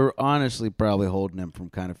 We're honestly probably holding him from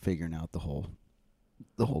kind of figuring out the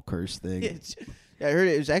whole curse thing. Yeah, I heard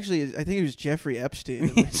it was actually, I think it was Jeffrey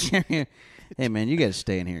Epstein. Hey man, you gotta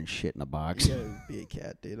stay in here and shit in a box. You gotta be a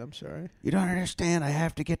cat, dude. I'm sorry. You don't understand. I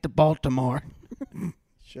have to get to Baltimore.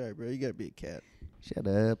 Sorry, bro. You gotta be a cat. Shut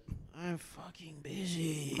up. I'm fucking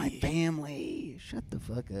busy. My family. Shut the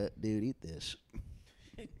fuck up, dude. Eat this.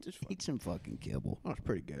 Just Eat some fucking kibble. Oh, it's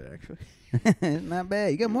pretty good, actually. Not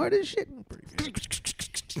bad. You got more of this shit? Pretty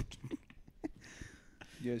good.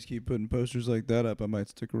 You guys keep putting posters like that up, I might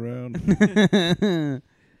stick around.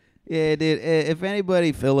 Yeah, dude. If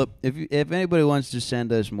anybody, Philip, if anybody wants to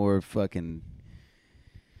send us more fucking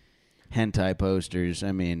hentai posters,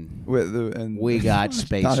 I mean, We got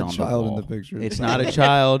space not a on the child wall. in the picture. It's not a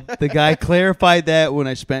child. The guy clarified that when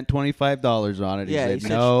I spent $25 on it. He Yeah, said, he said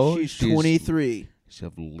no, she's 23. She's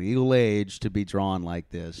of legal age to be drawn like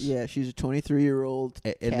this. Yeah, she's a 23-year-old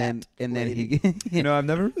And then lady. he, You know, I've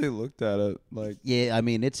never really looked at it. Like, yeah, I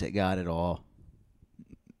mean, it's got it all.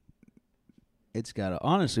 It's got it.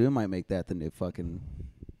 Honestly, we might make that the new fucking.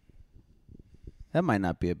 That might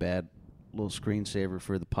not be a bad little screensaver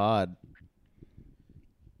for the pod.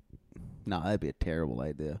 No, that'd be a terrible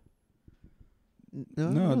idea. No,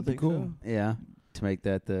 I No, don't it'd be think cool. so. Yeah, to make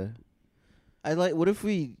that the. I like. What if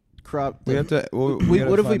we crop? we have to. Well, We- gotta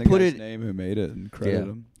what if find we the put guy's it- name who made it and credit Yeah.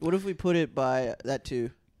 him? What if we put it by that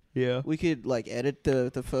too? Yeah. We could like edit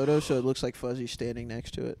the photo so it looks like Fuzzy standing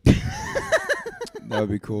next to it. That would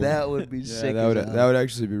be cool. That would be yeah, sick. that would as hell. that would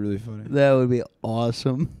actually be really funny. That would be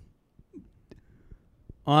awesome.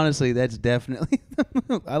 Honestly, that's definitely.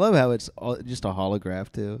 I love how it's just a holograph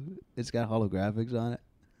too. It's got holographics on it.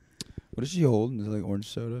 What is she holding? Is it like orange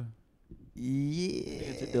soda? Yeah,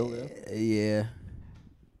 it's a dildo. Yeah,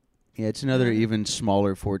 yeah. It's another even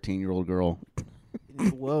smaller 14-year-old girl.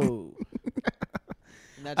 Whoa.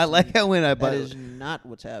 And I like how when I that bought is not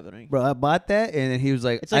what's happening. bro, I bought that and then he was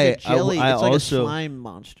like, It's like a jelly. I it's like also, a slime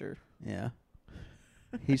monster. yeah.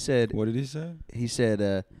 He said, What did he say?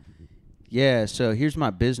 yeah. So here's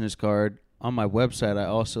my business card. On my website, I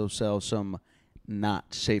also sell some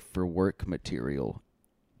not safe for work material.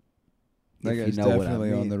 That If you guy's know what I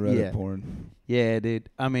definitely on the mean. Reddit Yeah. porn. Yeah, dude.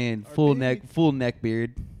 I mean, full neck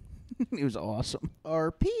beard. He was awesome.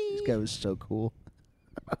 RP. This guy was so cool.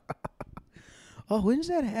 Oh, when's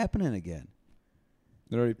that happening again?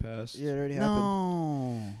 It already passed. Yeah, it already happened.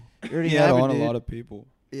 No. It already He had happened, on dude. a lot of people.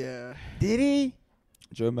 Yeah. Did he?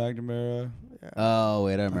 Joe McNamara. Oh,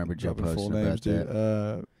 wait, I remember Joe Dropping posting full about names, dude.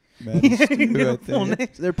 that. Madden Stu, I Full think.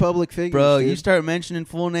 names. They're public figures. Bro, dude. you start mentioning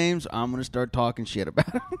full names, I'm going to start talking shit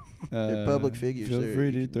about them. They're public figures. Feel They're-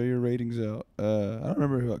 free to throw your ratings out. I don't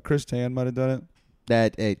remember who. Chris Tan might have done it.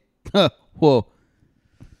 That, hey, whoa.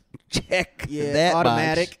 Check Yeah, that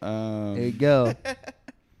automatic. box. There you go.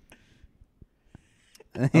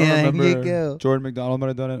 I don't There remember. you go. Jordan McDonald might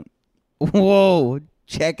have done it. Whoa.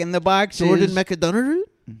 Checking the boxes. Jordan McDonough?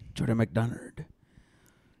 Jordan McDonald.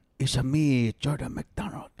 It's a me, Jordan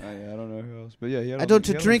McDonald. Oh, yeah, I don't know who else. But yeah, he had I on- don't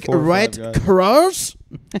he had drink like 4 or 5 right guys. cross.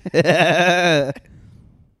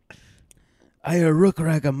 I a rook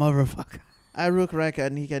like a motherfucker. I look like a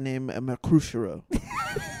nigga named Makushiro.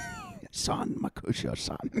 Son,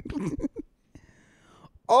 Makusho-san.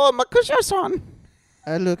 Oh, Makusho-san.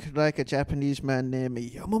 I look like a Japanese man named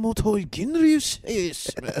Yamamoto Ginryu.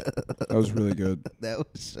 That was really good. That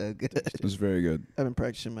was so good. It was very good. I've been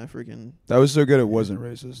practicing my freaking That was so good it wasn't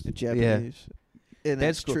racist. Japanese. And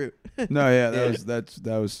That's that's cool. true. No, yeah, Yeah.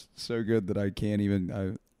 that was so good that I can't even.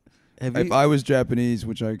 Have If you? I was Japanese,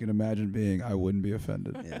 which I can imagine being, I wouldn't be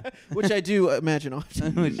offended. Yeah. Which I do imagine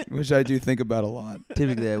often. Which I do think about a lot.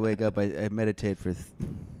 Typically, I wake up, I meditate for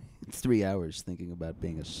 3 hours thinking about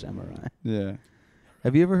being a samurai. Yeah.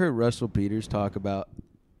 Have you ever heard Russell Peters talk about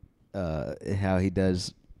how he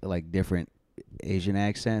does like different Asian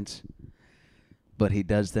accents, but he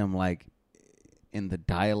does them like in the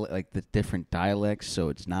dialect, like the different dialects, so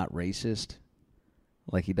it's not racist.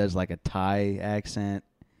 Like he does like a Thai accent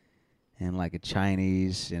and like a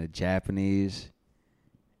Chinese and a Japanese.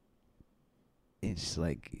 It's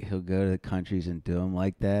like he'll go to the countries and do them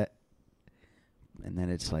like that. And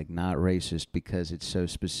then it's like not racist because it's so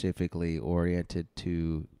specifically oriented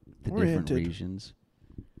to the different Oriented. regions.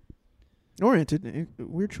 Oriented.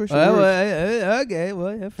 Weird choice of Oh, words. okay,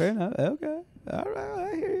 well, yeah, fair enough. Okay, all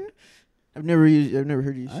right, I hear you. I've never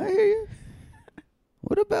heard you I say. hear you.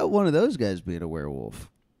 What about one of those guys being a werewolf?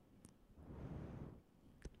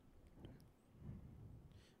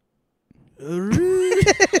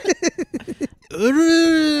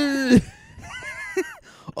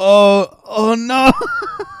 Oh no!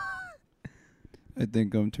 I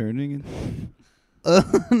think I'm turning.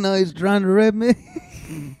 No, he's trying to rape me.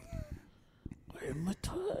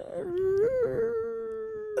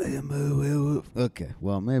 I am a werewolf. Okay,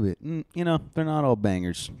 well, maybe they're not all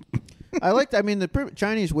bangers. I like. I mean, the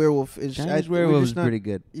Chinese werewolf is. Chinese we're werewolf is just not- pretty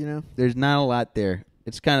good. You know. There's not a lot there.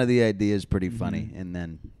 It's kind of the idea is pretty funny, and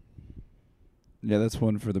then Yeah, that's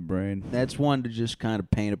one for the brain. that's one to just kind of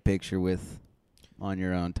paint a picture with on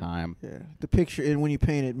your own time. Yeah. The picture, and when you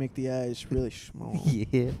paint it, make the eyes really small.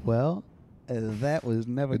 Yeah, well, that was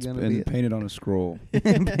never It's going to be and painted on a scroll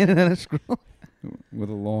painted on a scroll. with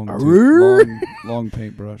a long, Arrrr. long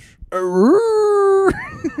paintbrush.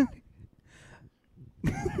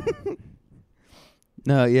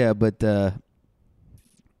 No, yeah, but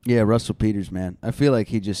yeah, Russell Peters, man. I feel like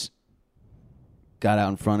he just got out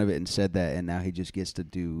in front of it and said that, and now he just gets to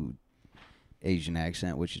do Asian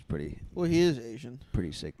accent, which is pretty Well, he is Asian.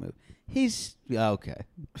 sick move. He's okay.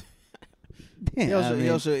 He Yeah, also I he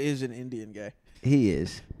mean, also is an Indian guy. he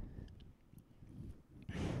is.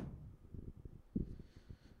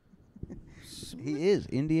 He is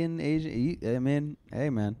Indian, Asian. I mean, hey,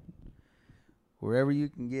 man, wherever you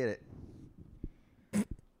can get it.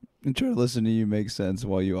 And try to listen to you make sense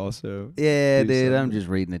while you also. Yeah, do dude, I'm something. just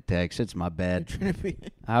reading the text. It's my bad. Trying to be-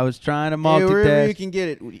 I was trying to Hey, wherever you multitask. can get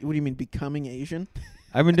it. What do you mean, becoming Asian?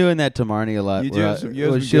 I've been doing that to Marnie a lot. You do where have some- you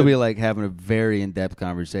have some she'll good- be like having a very in-depth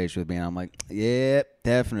conversation with me, and I'm like, "Yeah,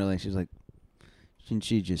 definitely." She's like, and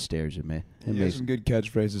she just stares at me. It You have makes- some good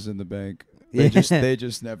catchphrases in the bank. Yeah. They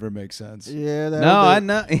just never make sense. Yeah. no, I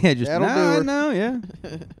know. Yeah, just That'll no, do I her. know. Yeah,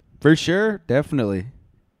 for sure, definitely.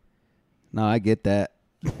 No, I get that.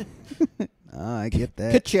 I get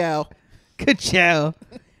that. Ka-chow. Ka-chow.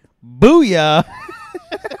 Booyah.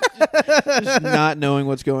 Just not knowing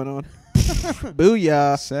what's going on.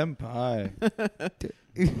 Booyah. Senpai.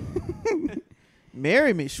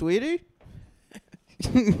 Marry me, sweetie.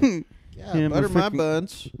 Yeah, Yeah, my butter my freaking-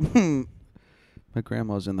 buns. My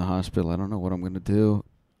grandma's in the hospital. I don't know what I'm going to do.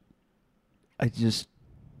 The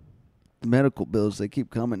medical bills, they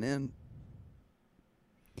keep coming in.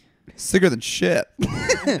 Sicker than shit.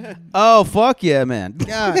 Oh, fuck yeah, man.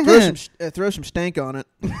 Yeah, throw some stank on it.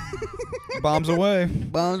 Bombs away.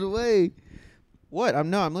 Bombs away. What?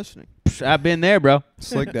 I'm listening. Psh, I've been there, bro.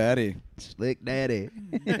 Slick daddy. Slick daddy.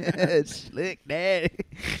 Slick daddy.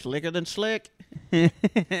 Slicker than slick.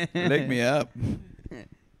 Lick me up.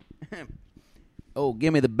 Oh,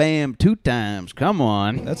 give me the bam 2 times. Come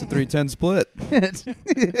on. That's a 3-10 split.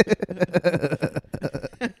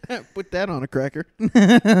 Put that on a cracker.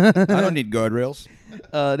 I don't need guardrails.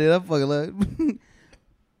 Dude, I fucking love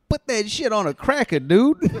Put that shit on a cracker,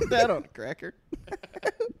 dude. Put that on a cracker.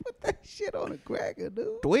 Put that shit on a cracker,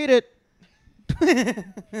 dude. Tweet it.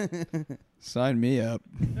 Sign me up.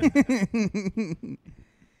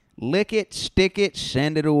 Lick it, stick it,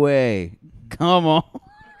 send it away. Come on.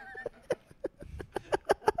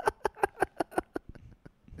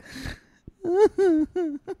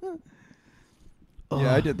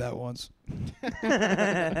 Yeah, I did that once.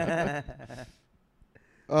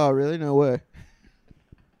 Oh, really? No way.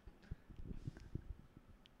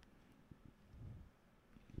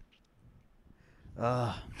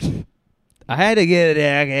 I had to get it.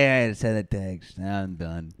 Okay, I had to send a text. Now I'm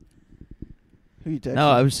done. Who you texting? No,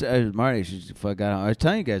 I was Marty. She's fuck out. I was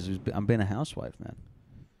telling you guys, I'm being a housewife, man.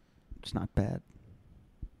 It's not bad.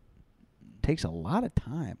 It takes a lot of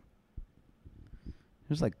time.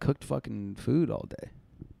 It's like cooked fucking food all day.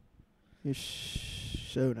 You're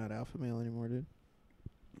so not alpha male anymore, dude.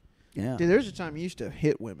 Yeah. Dude, there was a time you used to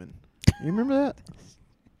hit women. You remember that?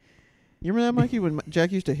 You remember that, Mikey, when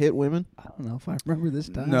Jack used to hit women? I don't know if I remember this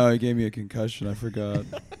time. No, he gave me a concussion. I forgot.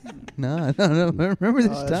 No, I remember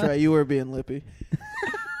this Oh, time. that's right. You were being lippy.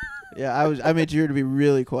 Yeah, I made sure to be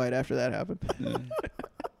really quiet after that happened.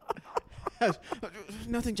 Yeah.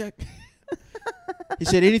 Nothing, Jack. He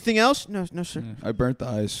said, anything else? No, sir. Yeah, I burnt the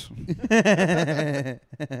ice.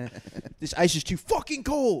 This ice is too fucking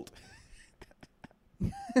cold.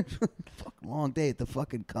 Fucking long day at the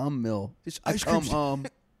fucking cum mill. This I ice come cream's- home.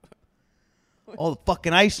 All the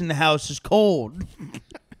fucking ice in the house is cold.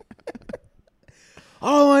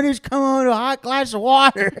 All I want to do is come home to a hot glass of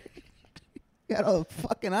water. Got all the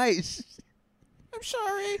fucking ice. I'm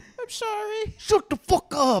sorry. Shut the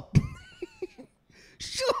fuck up.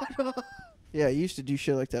 Shut up. Yeah, I used to do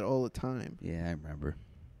shit like that all the time. Yeah, I remember.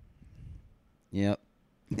 Yep.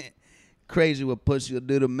 Crazy what pussy will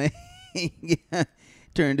do to me. Yeah.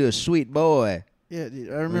 Turn into a sweet boy. Yeah, dude,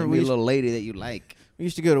 I Remember remember a little lady that you like. we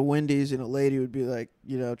used to go to Wendy's and a lady would be like,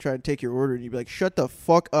 try to take your order and you'd be like, shut the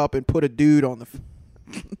fuck up and put a dude on the...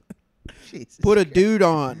 Jesus Put a dude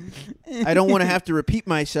on. I don't want to have to repeat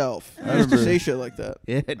myself. I used to remember- say shit like that.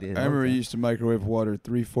 Yeah, it did. I remember you used to microwave water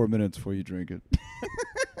 3-4 minutes before you drink it.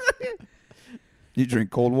 You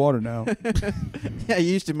drink cold water now. Yeah,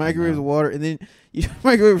 you used to microwave the water and then you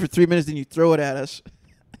microwave it for 3 minutes, then you throw it at us.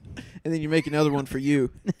 And then you make another one for you.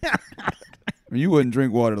 You wouldn't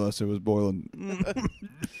drink water unless it was boiling.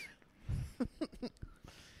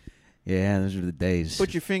 Yeah, those are the days.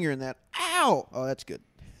 Put your finger in that. Ow! Oh, that's good.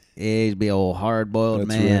 Yeah, he's be a old hard boiled That's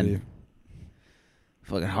man. ready.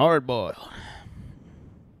 Fucking hard boiled.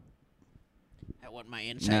 I want my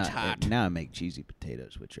insides hot. Now I make cheesy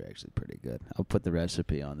potatoes, which are actually pretty good. I'll put the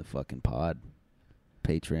recipe on the fucking pod.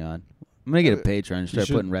 Patreon. I'm gonna get a Patreon and start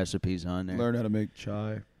should putting recipes on there. Learn how to make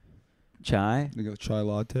chai. Chai? Like a chai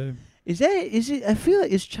latte. Is it I feel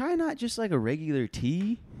like is chai not just like a regular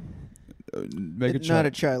tea? Make a It's chai. not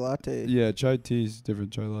a chai latte. Yeah, chai tea is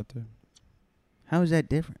different chai latte. How is that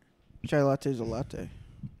different? Chai latte is a latte.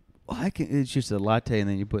 Well, it's just a latte and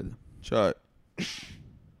then you put Chai.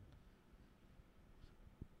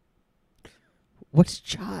 what's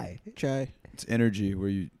chai? Chai. It's energy. Where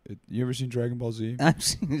you ever seen Dragon Ball Z?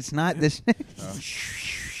 It's not this.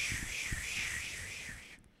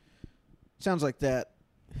 Sounds like that.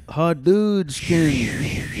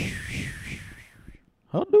 Hadouken.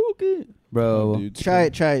 Hadouken. Bro, Dude,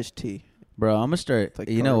 Chai is tea. bro, I'm gonna start. It's like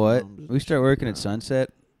You know what? cardamoms. We start working at Sunset.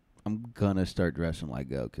 I'm gonna start dressing like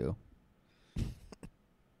Goku,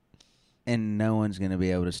 and no one's gonna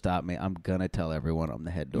be able to stop me. I'm gonna tell everyone I'm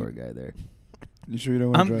the head door guy there. You sure you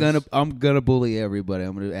don't want to I'm gonna bully everybody.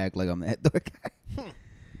 I'm gonna act like I'm the head door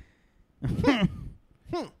guy.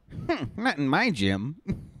 Not in my gym.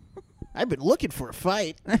 I've been looking for a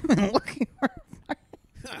fight. I've been looking for.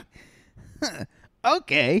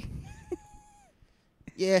 Okay.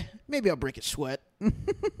 Yeah, maybe I'll break a sweat.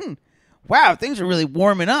 Wow, things are really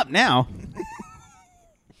warming up now.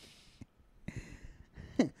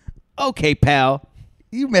 Okay, pal.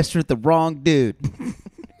 You messed with the wrong dude.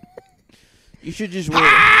 You should just wear.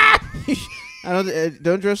 I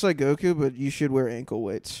don't dress like Goku, but you should wear ankle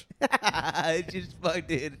weights. I just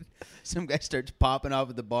fucked it. Some guy starts popping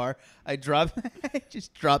off at the bar. I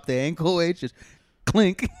just drop the ankle weight, just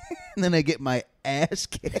clink, and then I get my ass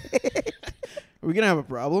kicked. Are we gonna have a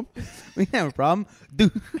problem? We have a problem,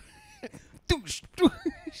 dude. Leave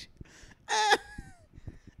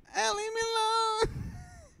me alone.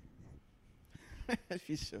 That'd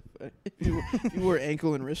be so funny. If you wore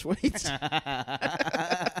ankle and wrist weights.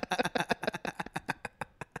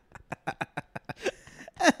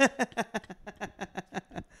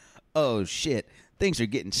 Oh shit, things are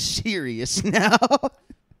getting serious now.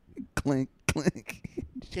 Clink, clink.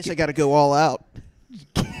 Guess I gotta go all out.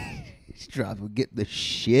 Drop will get the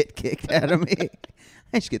shit kicked out of me.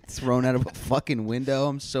 I just get thrown out of a fucking window.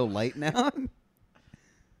 I'm so light now.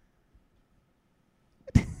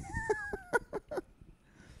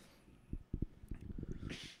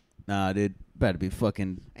 Nah, dude, better be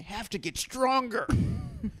fucking. I have to get stronger.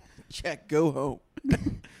 Jack, go home.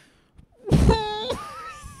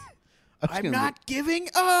 I'm not giving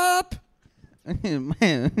up.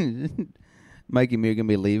 Man, Mikey and me are gonna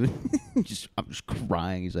be leaving. I'm just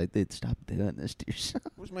crying. He's like, dude, stop doing this to yourself.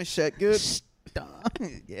 Was my set good?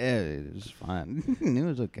 Yeah, it was fine. It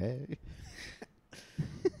was okay.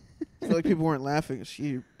 I feel like people weren't laughing.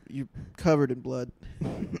 You covered in blood.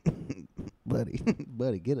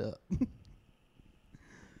 buddy, get up.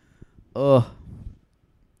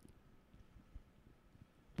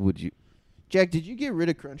 Would you? Jack, did you get rid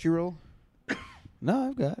of Crunchyroll? No,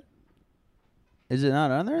 I've got it. Is it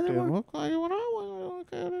not on there Didn't anymore? look like it when I went to look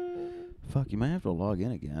at it. Fuck, you might have to log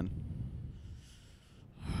in again.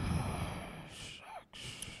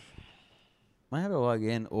 Might have to log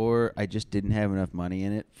in, or I just didn't have enough money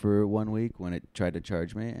in it for 1 week when it tried to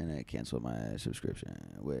charge me, and it canceled my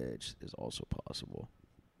subscription, which is also possible.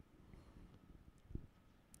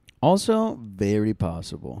 Also, very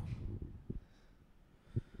possible.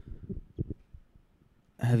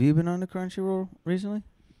 Have you been on the Crunchyroll recently?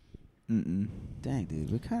 Mm-mm. Dang,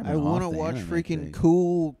 dude, we kind of. I want to watch freaking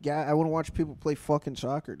cool guy. I want to watch people play fucking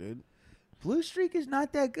soccer, dude. Blue Streak is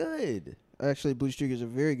not that good. Actually, Blue Streak is a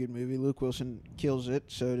very good movie. Luke Wilson kills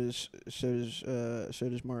it. So does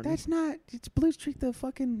Martin. That's not. It's Blue Streak, the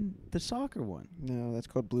soccer one. No, that's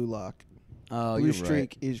called Blue Lock. Oh, Blue you're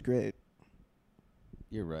Streak right. is great,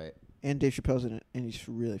 You're right. and Dave Chappelle's in it, and he's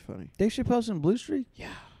really funny. Dave Chappelle's in Blue Streak. Yeah.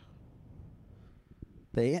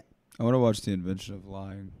 They. I want to watch The Invention of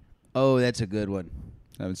Lying. Oh, that's a good one.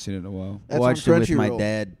 I haven't seen it in a while. That's Watched on it with my Crunchyroll.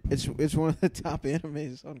 dad. It's one of the top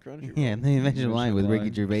animes on Crunchyroll. Yeah, they mentioned lying with Ricky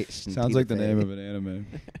Lying. Gervais. And Sounds Tina like the Fey. name of an anime.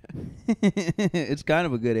 It's kind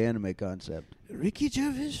of a good anime concept. Ricky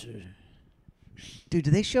Gervais. Dude,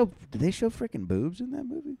 do they show freaking boobs in that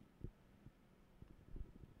movie?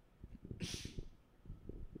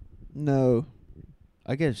 No,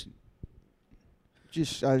 I guess.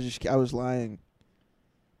 I was lying.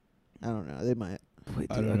 I don't know. They might. Wait,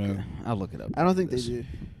 I don't know. I'll look it up. I don't think they This. do.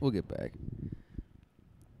 We'll get back.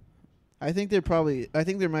 I think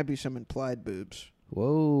there might be some implied boobs.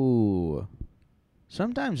 Whoa.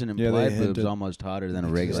 Sometimes an Yeah, they implied boob's hinted almost hotter than a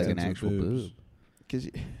regular, like an existence actual of boobs. boob. Cause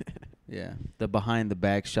Yeah, the behind the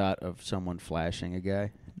back shot of someone flashing a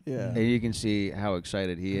guy, yeah. and you can see how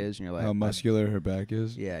excited he is, and you're like, How muscular her back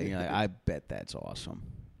is. yeah, you're like, I bet that's awesome.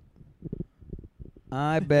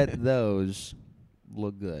 I bet those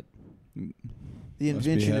look good. The Must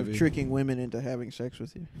be invention of heavy. tricking women into having sex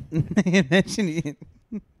with you. Imagine it.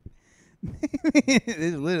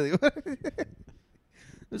 It's literally. It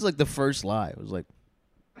was like the first lie. It was like,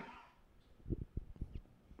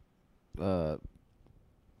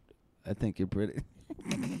 I think you're pretty,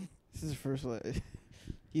 This is the first lie.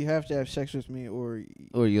 You have to have sex with me, or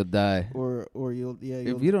or you'll die. you'll you'll.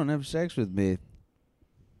 If you don't have sex with me,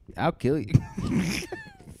 I'll kill you.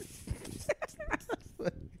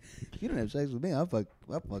 If you don't have sex with me, I'll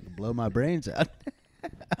fucking blow my brains out.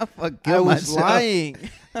 I'll fucking kill I was myself. lying.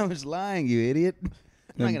 I was lying, you idiot. I'm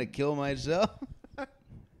not Then- gonna kill myself.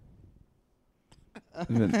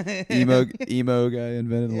 Emo guy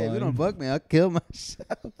invented Yeah, if lying. you don't fuck me, I'll kill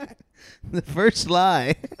myself. The first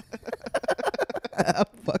lie. I'll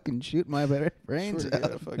fucking shoot my brains Swear to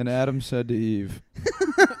God, out. fuck. And Adam said to Eve,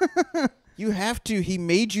 You have to. He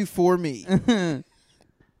made you for me.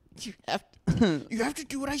 You have to. You have to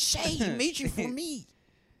do what I say. He made you for me.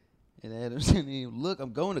 And Adam said, look,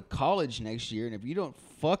 I'm going to college next year, and if you don't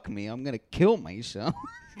fuck me, I'm going to kill myself.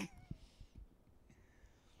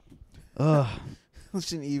 Ugh.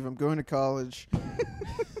 Listen, Eve, I'm going to college.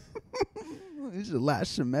 This is the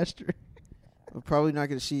last semester. We're probably not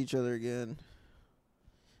going to see each other again.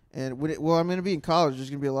 And I'm going to be in college. There's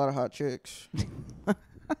going to be a lot of hot chicks.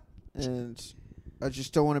 And I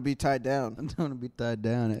just don't want to be tied I down. don't want to be tied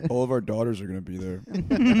down. all of our daughters are going to be there.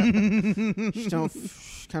 Just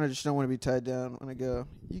don't want to be tied down when I go.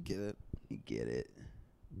 You get it. You get it.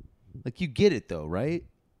 Like, you get it, though, right?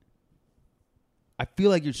 I feel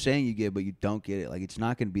like you're saying you get it, but you don't get it. Like, it's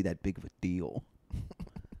not going to be that big of a deal.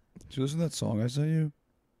 Did you listen to that song I sent you?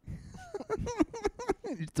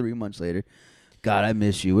 3 months later. God, I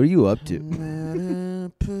miss you. What are you up to? Not a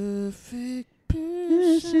perfect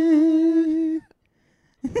person.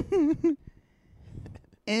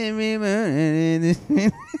 Every morning.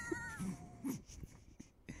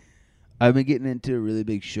 I've been getting into a really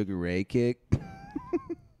big Sugar Ray kick.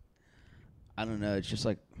 I don't know. It's just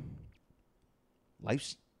like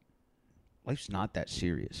life's not that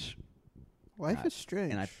serious, Life is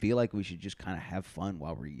strange. and I feel like we should just kind of have fun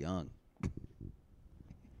while we're young.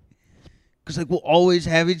 Because like we'll always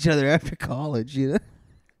have each other after college, you know.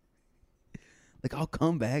 Like I'll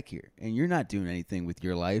come back here, and you're not doing anything with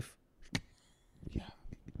your life.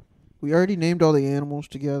 We already named all the animals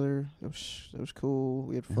together. That was cool.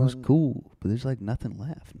 We had fun. That was cool, but there's like nothing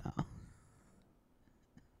left now.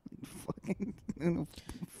 fucking.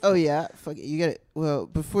 Oh yeah, fuck it. You got it. Well,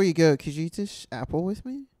 before you go, could you eat this apple with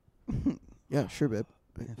me? Yeah, sure, babe.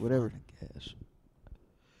 Whatever. I guess.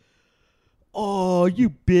 Oh, you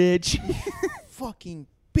bitch! Fucking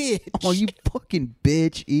bitch. Oh, you fucking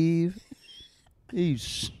bitch, Eve. You,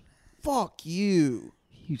 Fuck you.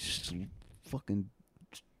 fucking,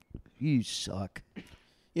 you suck.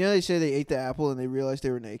 You know they say they ate the apple and they realized they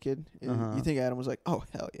were naked. And Uh-huh. you think Adam was like, "Oh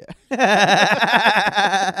hell yeah."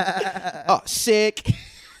 Oh, sick.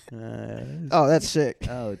 Oh, that's sick.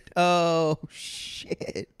 Oh,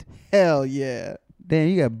 shit. Hell yeah. Damn,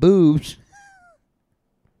 you got boobs.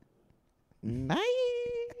 Nice.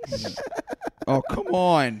 Oh, come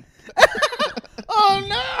on. Oh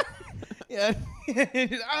no! Yeah.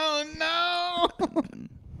 Oh no!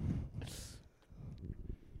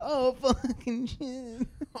 Oh fucking shit!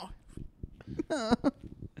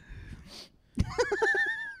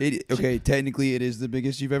 Okay, technically it is the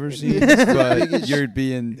biggest you've ever seen, but biggest- you're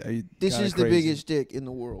being. This kinda is the crazy. biggest dick in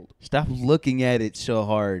the world. Stop looking at it so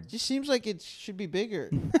hard. Just seems like it should be bigger.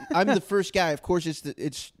 I'm the first guy. Of course,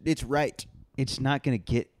 it's right. It's not gonna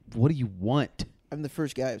get. What do you want? I'm the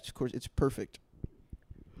first guy. Of course, it's perfect.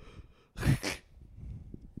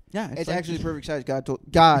 Yeah, It's actually the perfect size. God,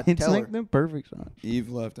 It's tell like her. the perfect size. Eve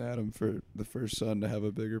left Adam for the first son to have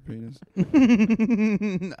a bigger penis.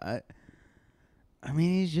 I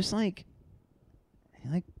mean, he's just like, he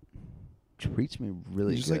like treats me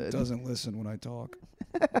really He just good. like doesn't listen when I talk.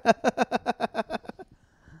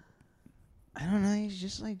 I don't know. He's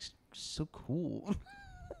just like so cool. Have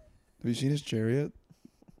you seen his chariot?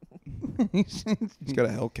 He's He's got a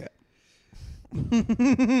Hellcat.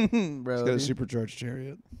 bro. He's got a dude. supercharged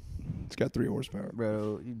chariot. It's got 3 horsepower.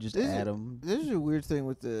 Bro, you just This is- add him. This is a weird thing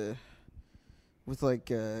with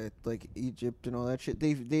like Egypt and all that shit.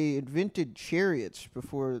 They invented chariots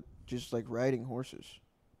before just like riding horses.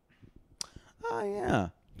 Oh yeah.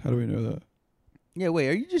 How do we know that? Yeah. Wait,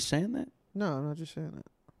 are you just saying that? No, I'm not just saying that.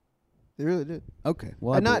 They really did. Okay.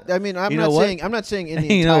 Well, I'm not. I mean, I'm You not know what? saying. I'm not saying in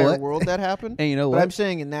the You know entire what? world that happened. And you know But what? I'm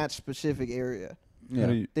saying in that specific area, Yeah. How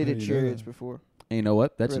do you- they how did do you know chariots that? before. And you know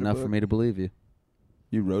what? That's Read a enough for book. me to believe you.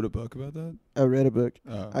 You wrote a book about that? I read a book.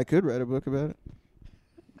 Oh. I could write a book about it.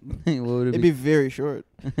 What would it It'd be? be very short.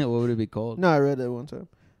 What would it be called? No, I read that one time.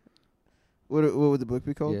 What would the book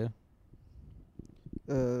be called?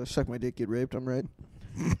 Yeah. Suck my dick, get raped. I'm right.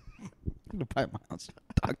 By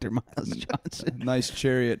Dr. Miles Johnson. Nice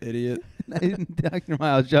chariot, idiot. Dr.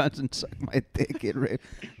 Miles Johnson, suck my dick, get raped.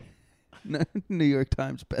 New York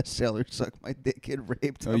Times bestseller, suck my dick, get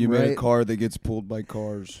raped. Oh, I'm you made a right. car that gets pulled by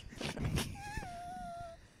cars.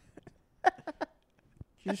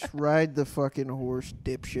 Just ride the fucking horse,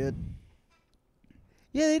 dipshit.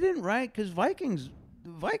 Yeah, they didn't write because Vikings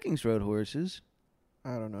rode horses.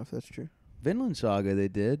 I don't know if that's true. Vinland Saga, they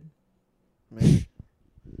did. Maybe.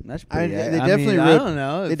 That's I- pretty. they I definitely mean, I rode- don't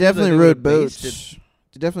know. It They feels like definitely were rode based boats.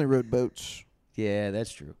 They definitely rode boats. Yeah,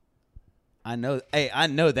 that's true. I know. Hey, I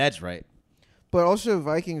know that's right. But also,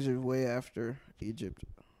 Vikings are way after Egypt.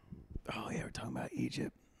 Oh yeah, we're talking about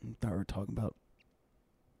Egypt. I thought we were talking about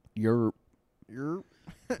Europe. Europe.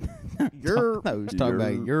 I Europe. thought we was talking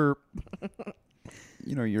about Europe.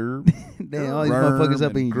 You know, you're Damn, all these motherfuckers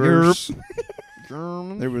up in Europe.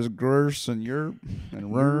 German. There was Grurs in Europe and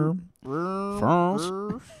Worm. France.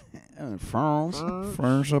 Brr, France. brr,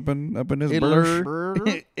 France up in his Italy. brr,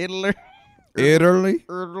 Italy. Italy.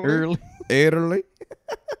 Italy, Italy.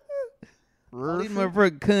 All these Russia,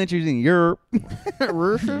 motherfucking countries in Europe.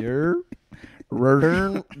 Russia, Europe.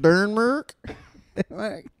 Russia. Denmark,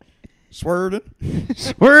 Sworden.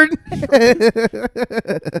 Sword.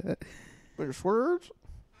 there's words.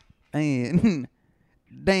 And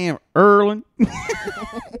damn Erling. All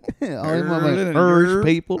these motherfucking and Irish Europe.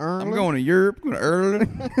 people. I'm going to Europe. Going to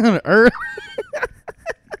Ireland. Erling.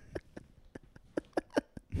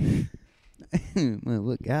 Well,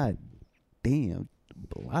 look, God damn.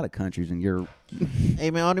 A lot of countries in Europe.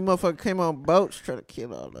 Hey man, all these motherfuckers came on boats trying to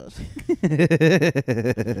kill all us.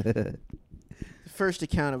 First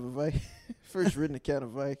account of a Viking. First written account of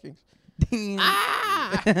Vikings. Damn.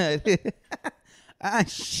 Ah,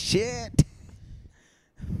 shit.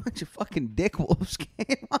 A bunch of fucking dick wolves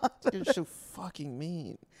came up. They're so fucking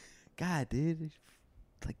mean. God, dude. They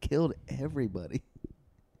like killed everybody.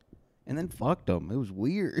 And then fucked them. It was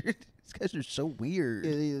weird. These guys are so weird.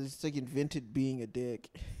 It's like invented being a dick.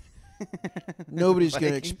 Nobody's gonna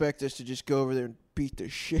Viking. expect us to just go over there and beat the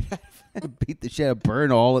shit out of them. Beat the shit out,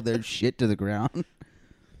 burn all of their shit to the ground.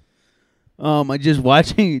 I just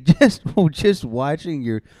watching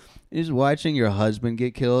your husband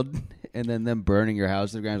get killed and then them burning your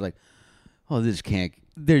house to the ground. It's like, oh, this can't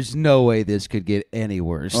there's no way this could get any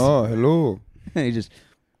worse. Oh, hello. And he just,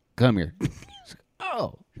 come here.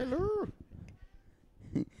 Oh, hello.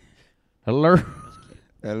 Hello.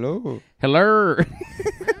 Hello. Hello.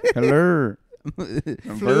 Hello.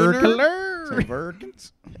 Flooner? Some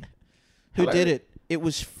Birkins. Who did it? It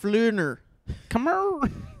was Flooner. Come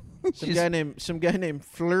on. Some guy named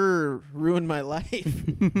Fleur ruined my life.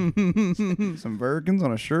 Some Birkins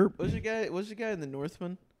on a shirt. Was the guy in the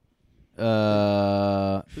Northman?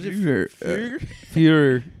 Was Was it Fleur. Fleur?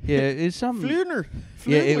 Fuhrer. Yeah, it's something. Flooner.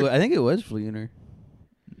 Yeah, I think it was Flooner.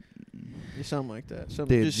 Something like that.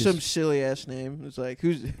 Dude, Just some silly ass name. It's like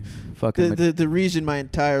who's Fucking the reason my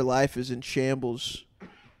entire life is in shambles.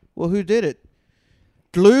 Well, who did it?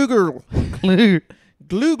 Glugel.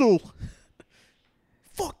 Glugel.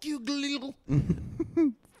 Fuck you, Glugel.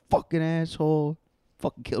 fucking asshole.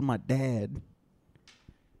 Fucking killed my dad.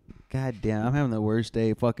 God damn, I'm having the worst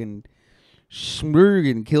day. Fucking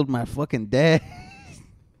Smurgen killed my fucking dad.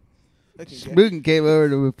 Smurgen came over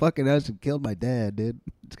to my fucking house and killed my dad, dude.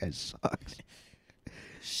 This guy sucks.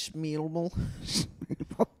 Smealable.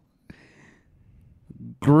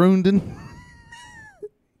 Grunden.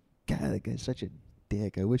 God, that guy's such a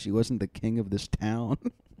dick. I wish he wasn't the king of this town.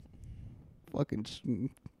 Fucking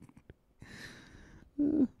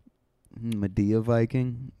Medea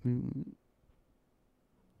Viking.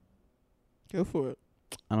 Go for it.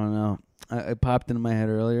 I don't know. It popped into my head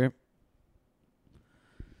earlier.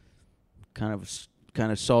 Kind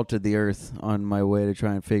of salted the earth on my way to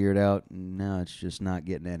try and figure it out, and now it's just not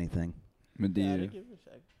getting anything. Medea.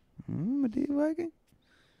 Medea Viking.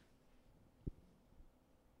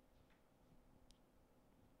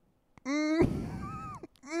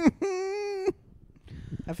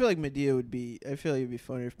 I feel like Medea would be. I feel like it'd be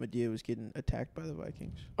funny if Medea was getting attacked by the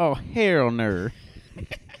Vikings. Oh, hell no.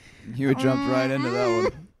 You would jump right into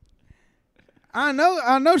that one. I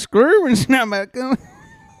know Screwman's not about going.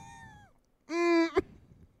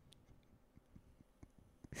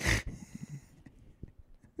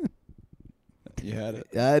 You had it.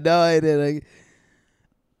 I know I did.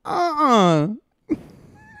 Now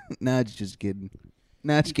it's just getting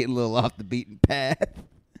a little off the beaten path.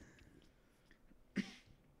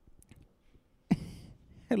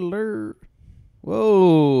 Hello.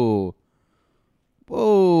 Whoa.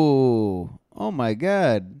 Oh my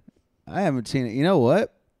God. I haven't seen it. You know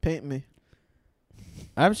what? Paint me.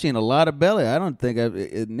 I've seen a lot of belly. I don't think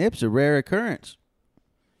nip's a rare occurrence.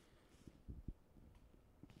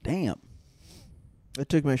 Damn. I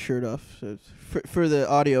took my shirt off so for the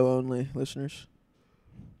audio only listeners.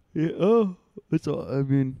 Yeah. Oh, it's all. I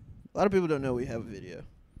mean, A lot of people don't know we have a video.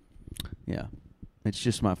 yeah, it's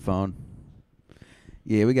just my phone.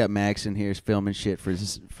 Yeah, we got Max in here filming shit for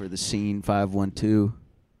the scene 512.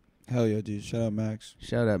 Hell yeah, dude. Shout out Max.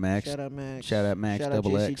 Shout out Max. Shout out Max. Shout out Max Shout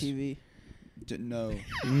double out X. JCTV. No.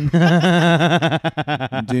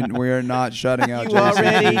 Dude, we are not shutting out You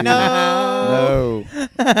already JCTV. know.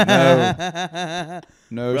 No.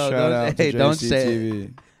 No Bro, shout out to don't say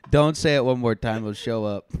JCTV. Don't say it one more time. It'll show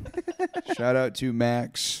up. Shout out to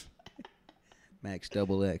Max. Max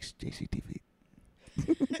double X JCTV.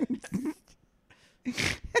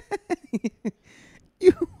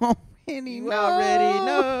 You already You know. already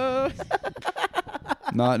know.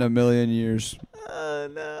 Not in a million years.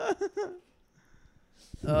 Oh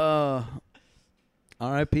no.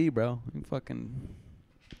 R.I.P. bro. You fucking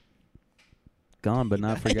gone but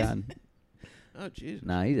not forgotten. Oh jeez.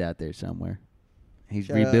 Nah, he's out there somewhere. He's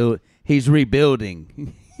Shout out. He's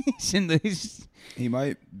rebuilding. he's He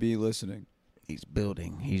might be listening.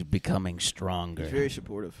 building. He's becoming stronger. He's very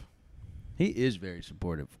supportive. He is very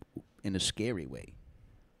supportive in a scary way.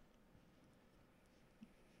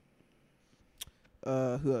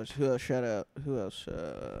 Who else? Shout out. Who else?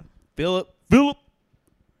 Philip.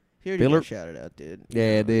 He already Phillip. got shouted out, dude.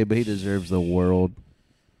 Yeah, dude, but he deserves the world.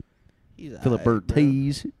 He's Philip alright, bro.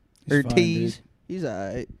 Ortiz. He's fine, Ortiz. dude. He's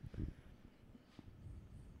alright.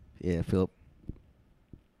 Yeah, Philip.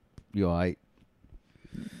 You alright?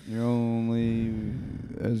 You're only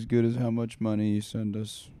as good as how much money you send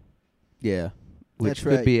us. Yeah. Which That's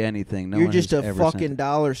could right. be anything. No You're one just has a ever fucking sent-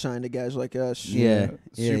 dollar sign to guys like us. Yeah.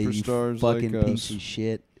 Yeah, you superstars fucking like piece us. of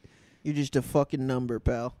shit. You're just a fucking number,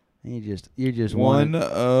 pal. You're just One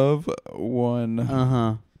of one.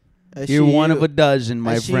 Uh-huh. I You're see one you- of a dozen,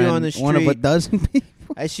 my I see you friend. on the One of a street. dozen people.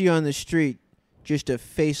 I see you on the street, just a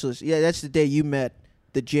faceless. Yeah, that's the day you met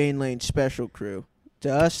the Jane Lane Special Crew.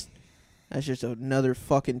 To us, that's just another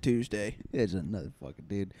fucking Tuesday. There's another fucking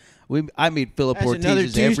dude. I meet Philip That's Ortiz another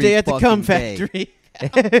every Tuesday at the fucking Cum day. Factory.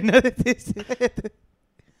 Another Tuesday.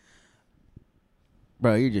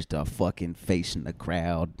 Bro, you're just a fucking face in the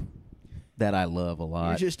crowd. that I love a You're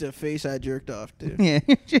lot. just a face I jerked off to. Yeah,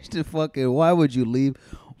 you're just a fucking. Why would you leave?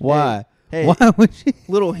 Why? Hey, Why would you?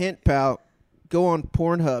 little hint, pal. Go on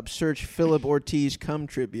Pornhub, search Philip Ortiz cum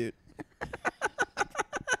tribute.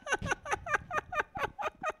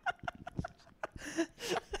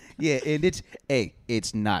 Yeah, and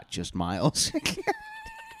it's not just Miles.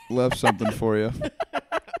 Left something for you. Yeah,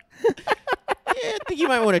 I think you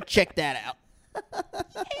might want to check that out.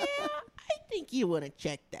 Yeah, I think you want to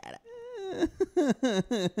check that out.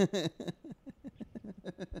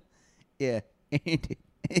 Yeah, and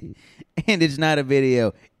it's not a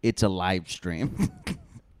video; it's a live stream.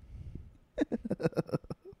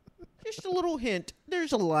 Just a little hint.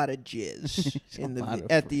 There's a lot of jizz in a lot the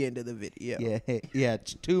of at the end of the video. Yeah,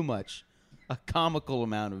 it's too much. A comical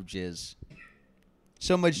amount of jizz.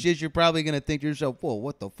 So much jizz, you're probably gonna think to yourself, "Whoa,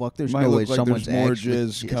 what the fuck?" There's Might no way look like someone's there's more actually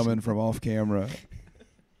jizz jizzing. coming from off camera.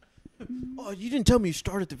 Oh, you didn't tell me you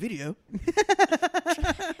started the video.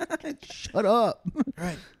 Shut up. All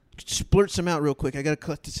right, splurt some out real quick. I gotta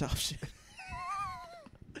cut this off soon.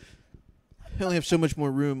 I only have so much more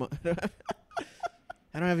room.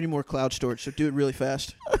 I don't have any more cloud storage, so do it really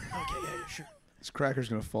fast. Okay, yeah, sure. This cracker's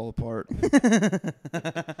gonna fall apart.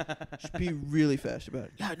 Just be really fast about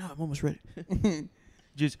it. Yeah, no, I'm almost ready.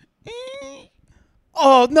 Just.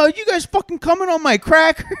 Oh no! You guys fucking coming on my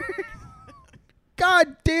cracker?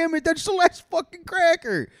 God damn it! That's the last fucking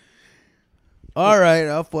cracker. All right,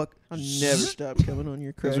 I'll fuck. I'll never stop coming on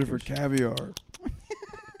your Those crackers. are for caviar.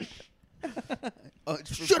 Oh,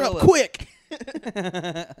 it's for Shut up, Philip. quick!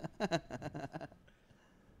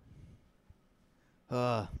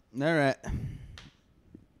 All right.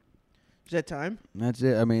 Is that time? That's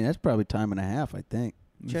it. I mean, that's probably time and a half, I think.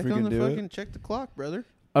 Check If we on can the do fucking. it. Check the clock, brother.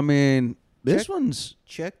 I mean, this Check- one's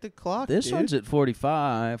Check the clock. this dude. one's at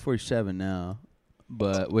 45, 47 now.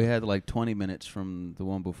 But we had like 20 minutes from the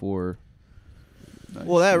one before. Nice.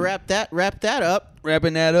 Well, wrap that up.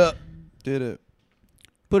 Wrapping that up. Did it.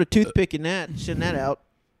 Put a toothpick in that. Send that out.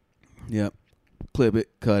 Yep. Clip it.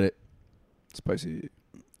 Cut it. Spicy.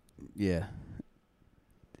 Yeah.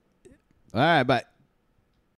 All right, bye.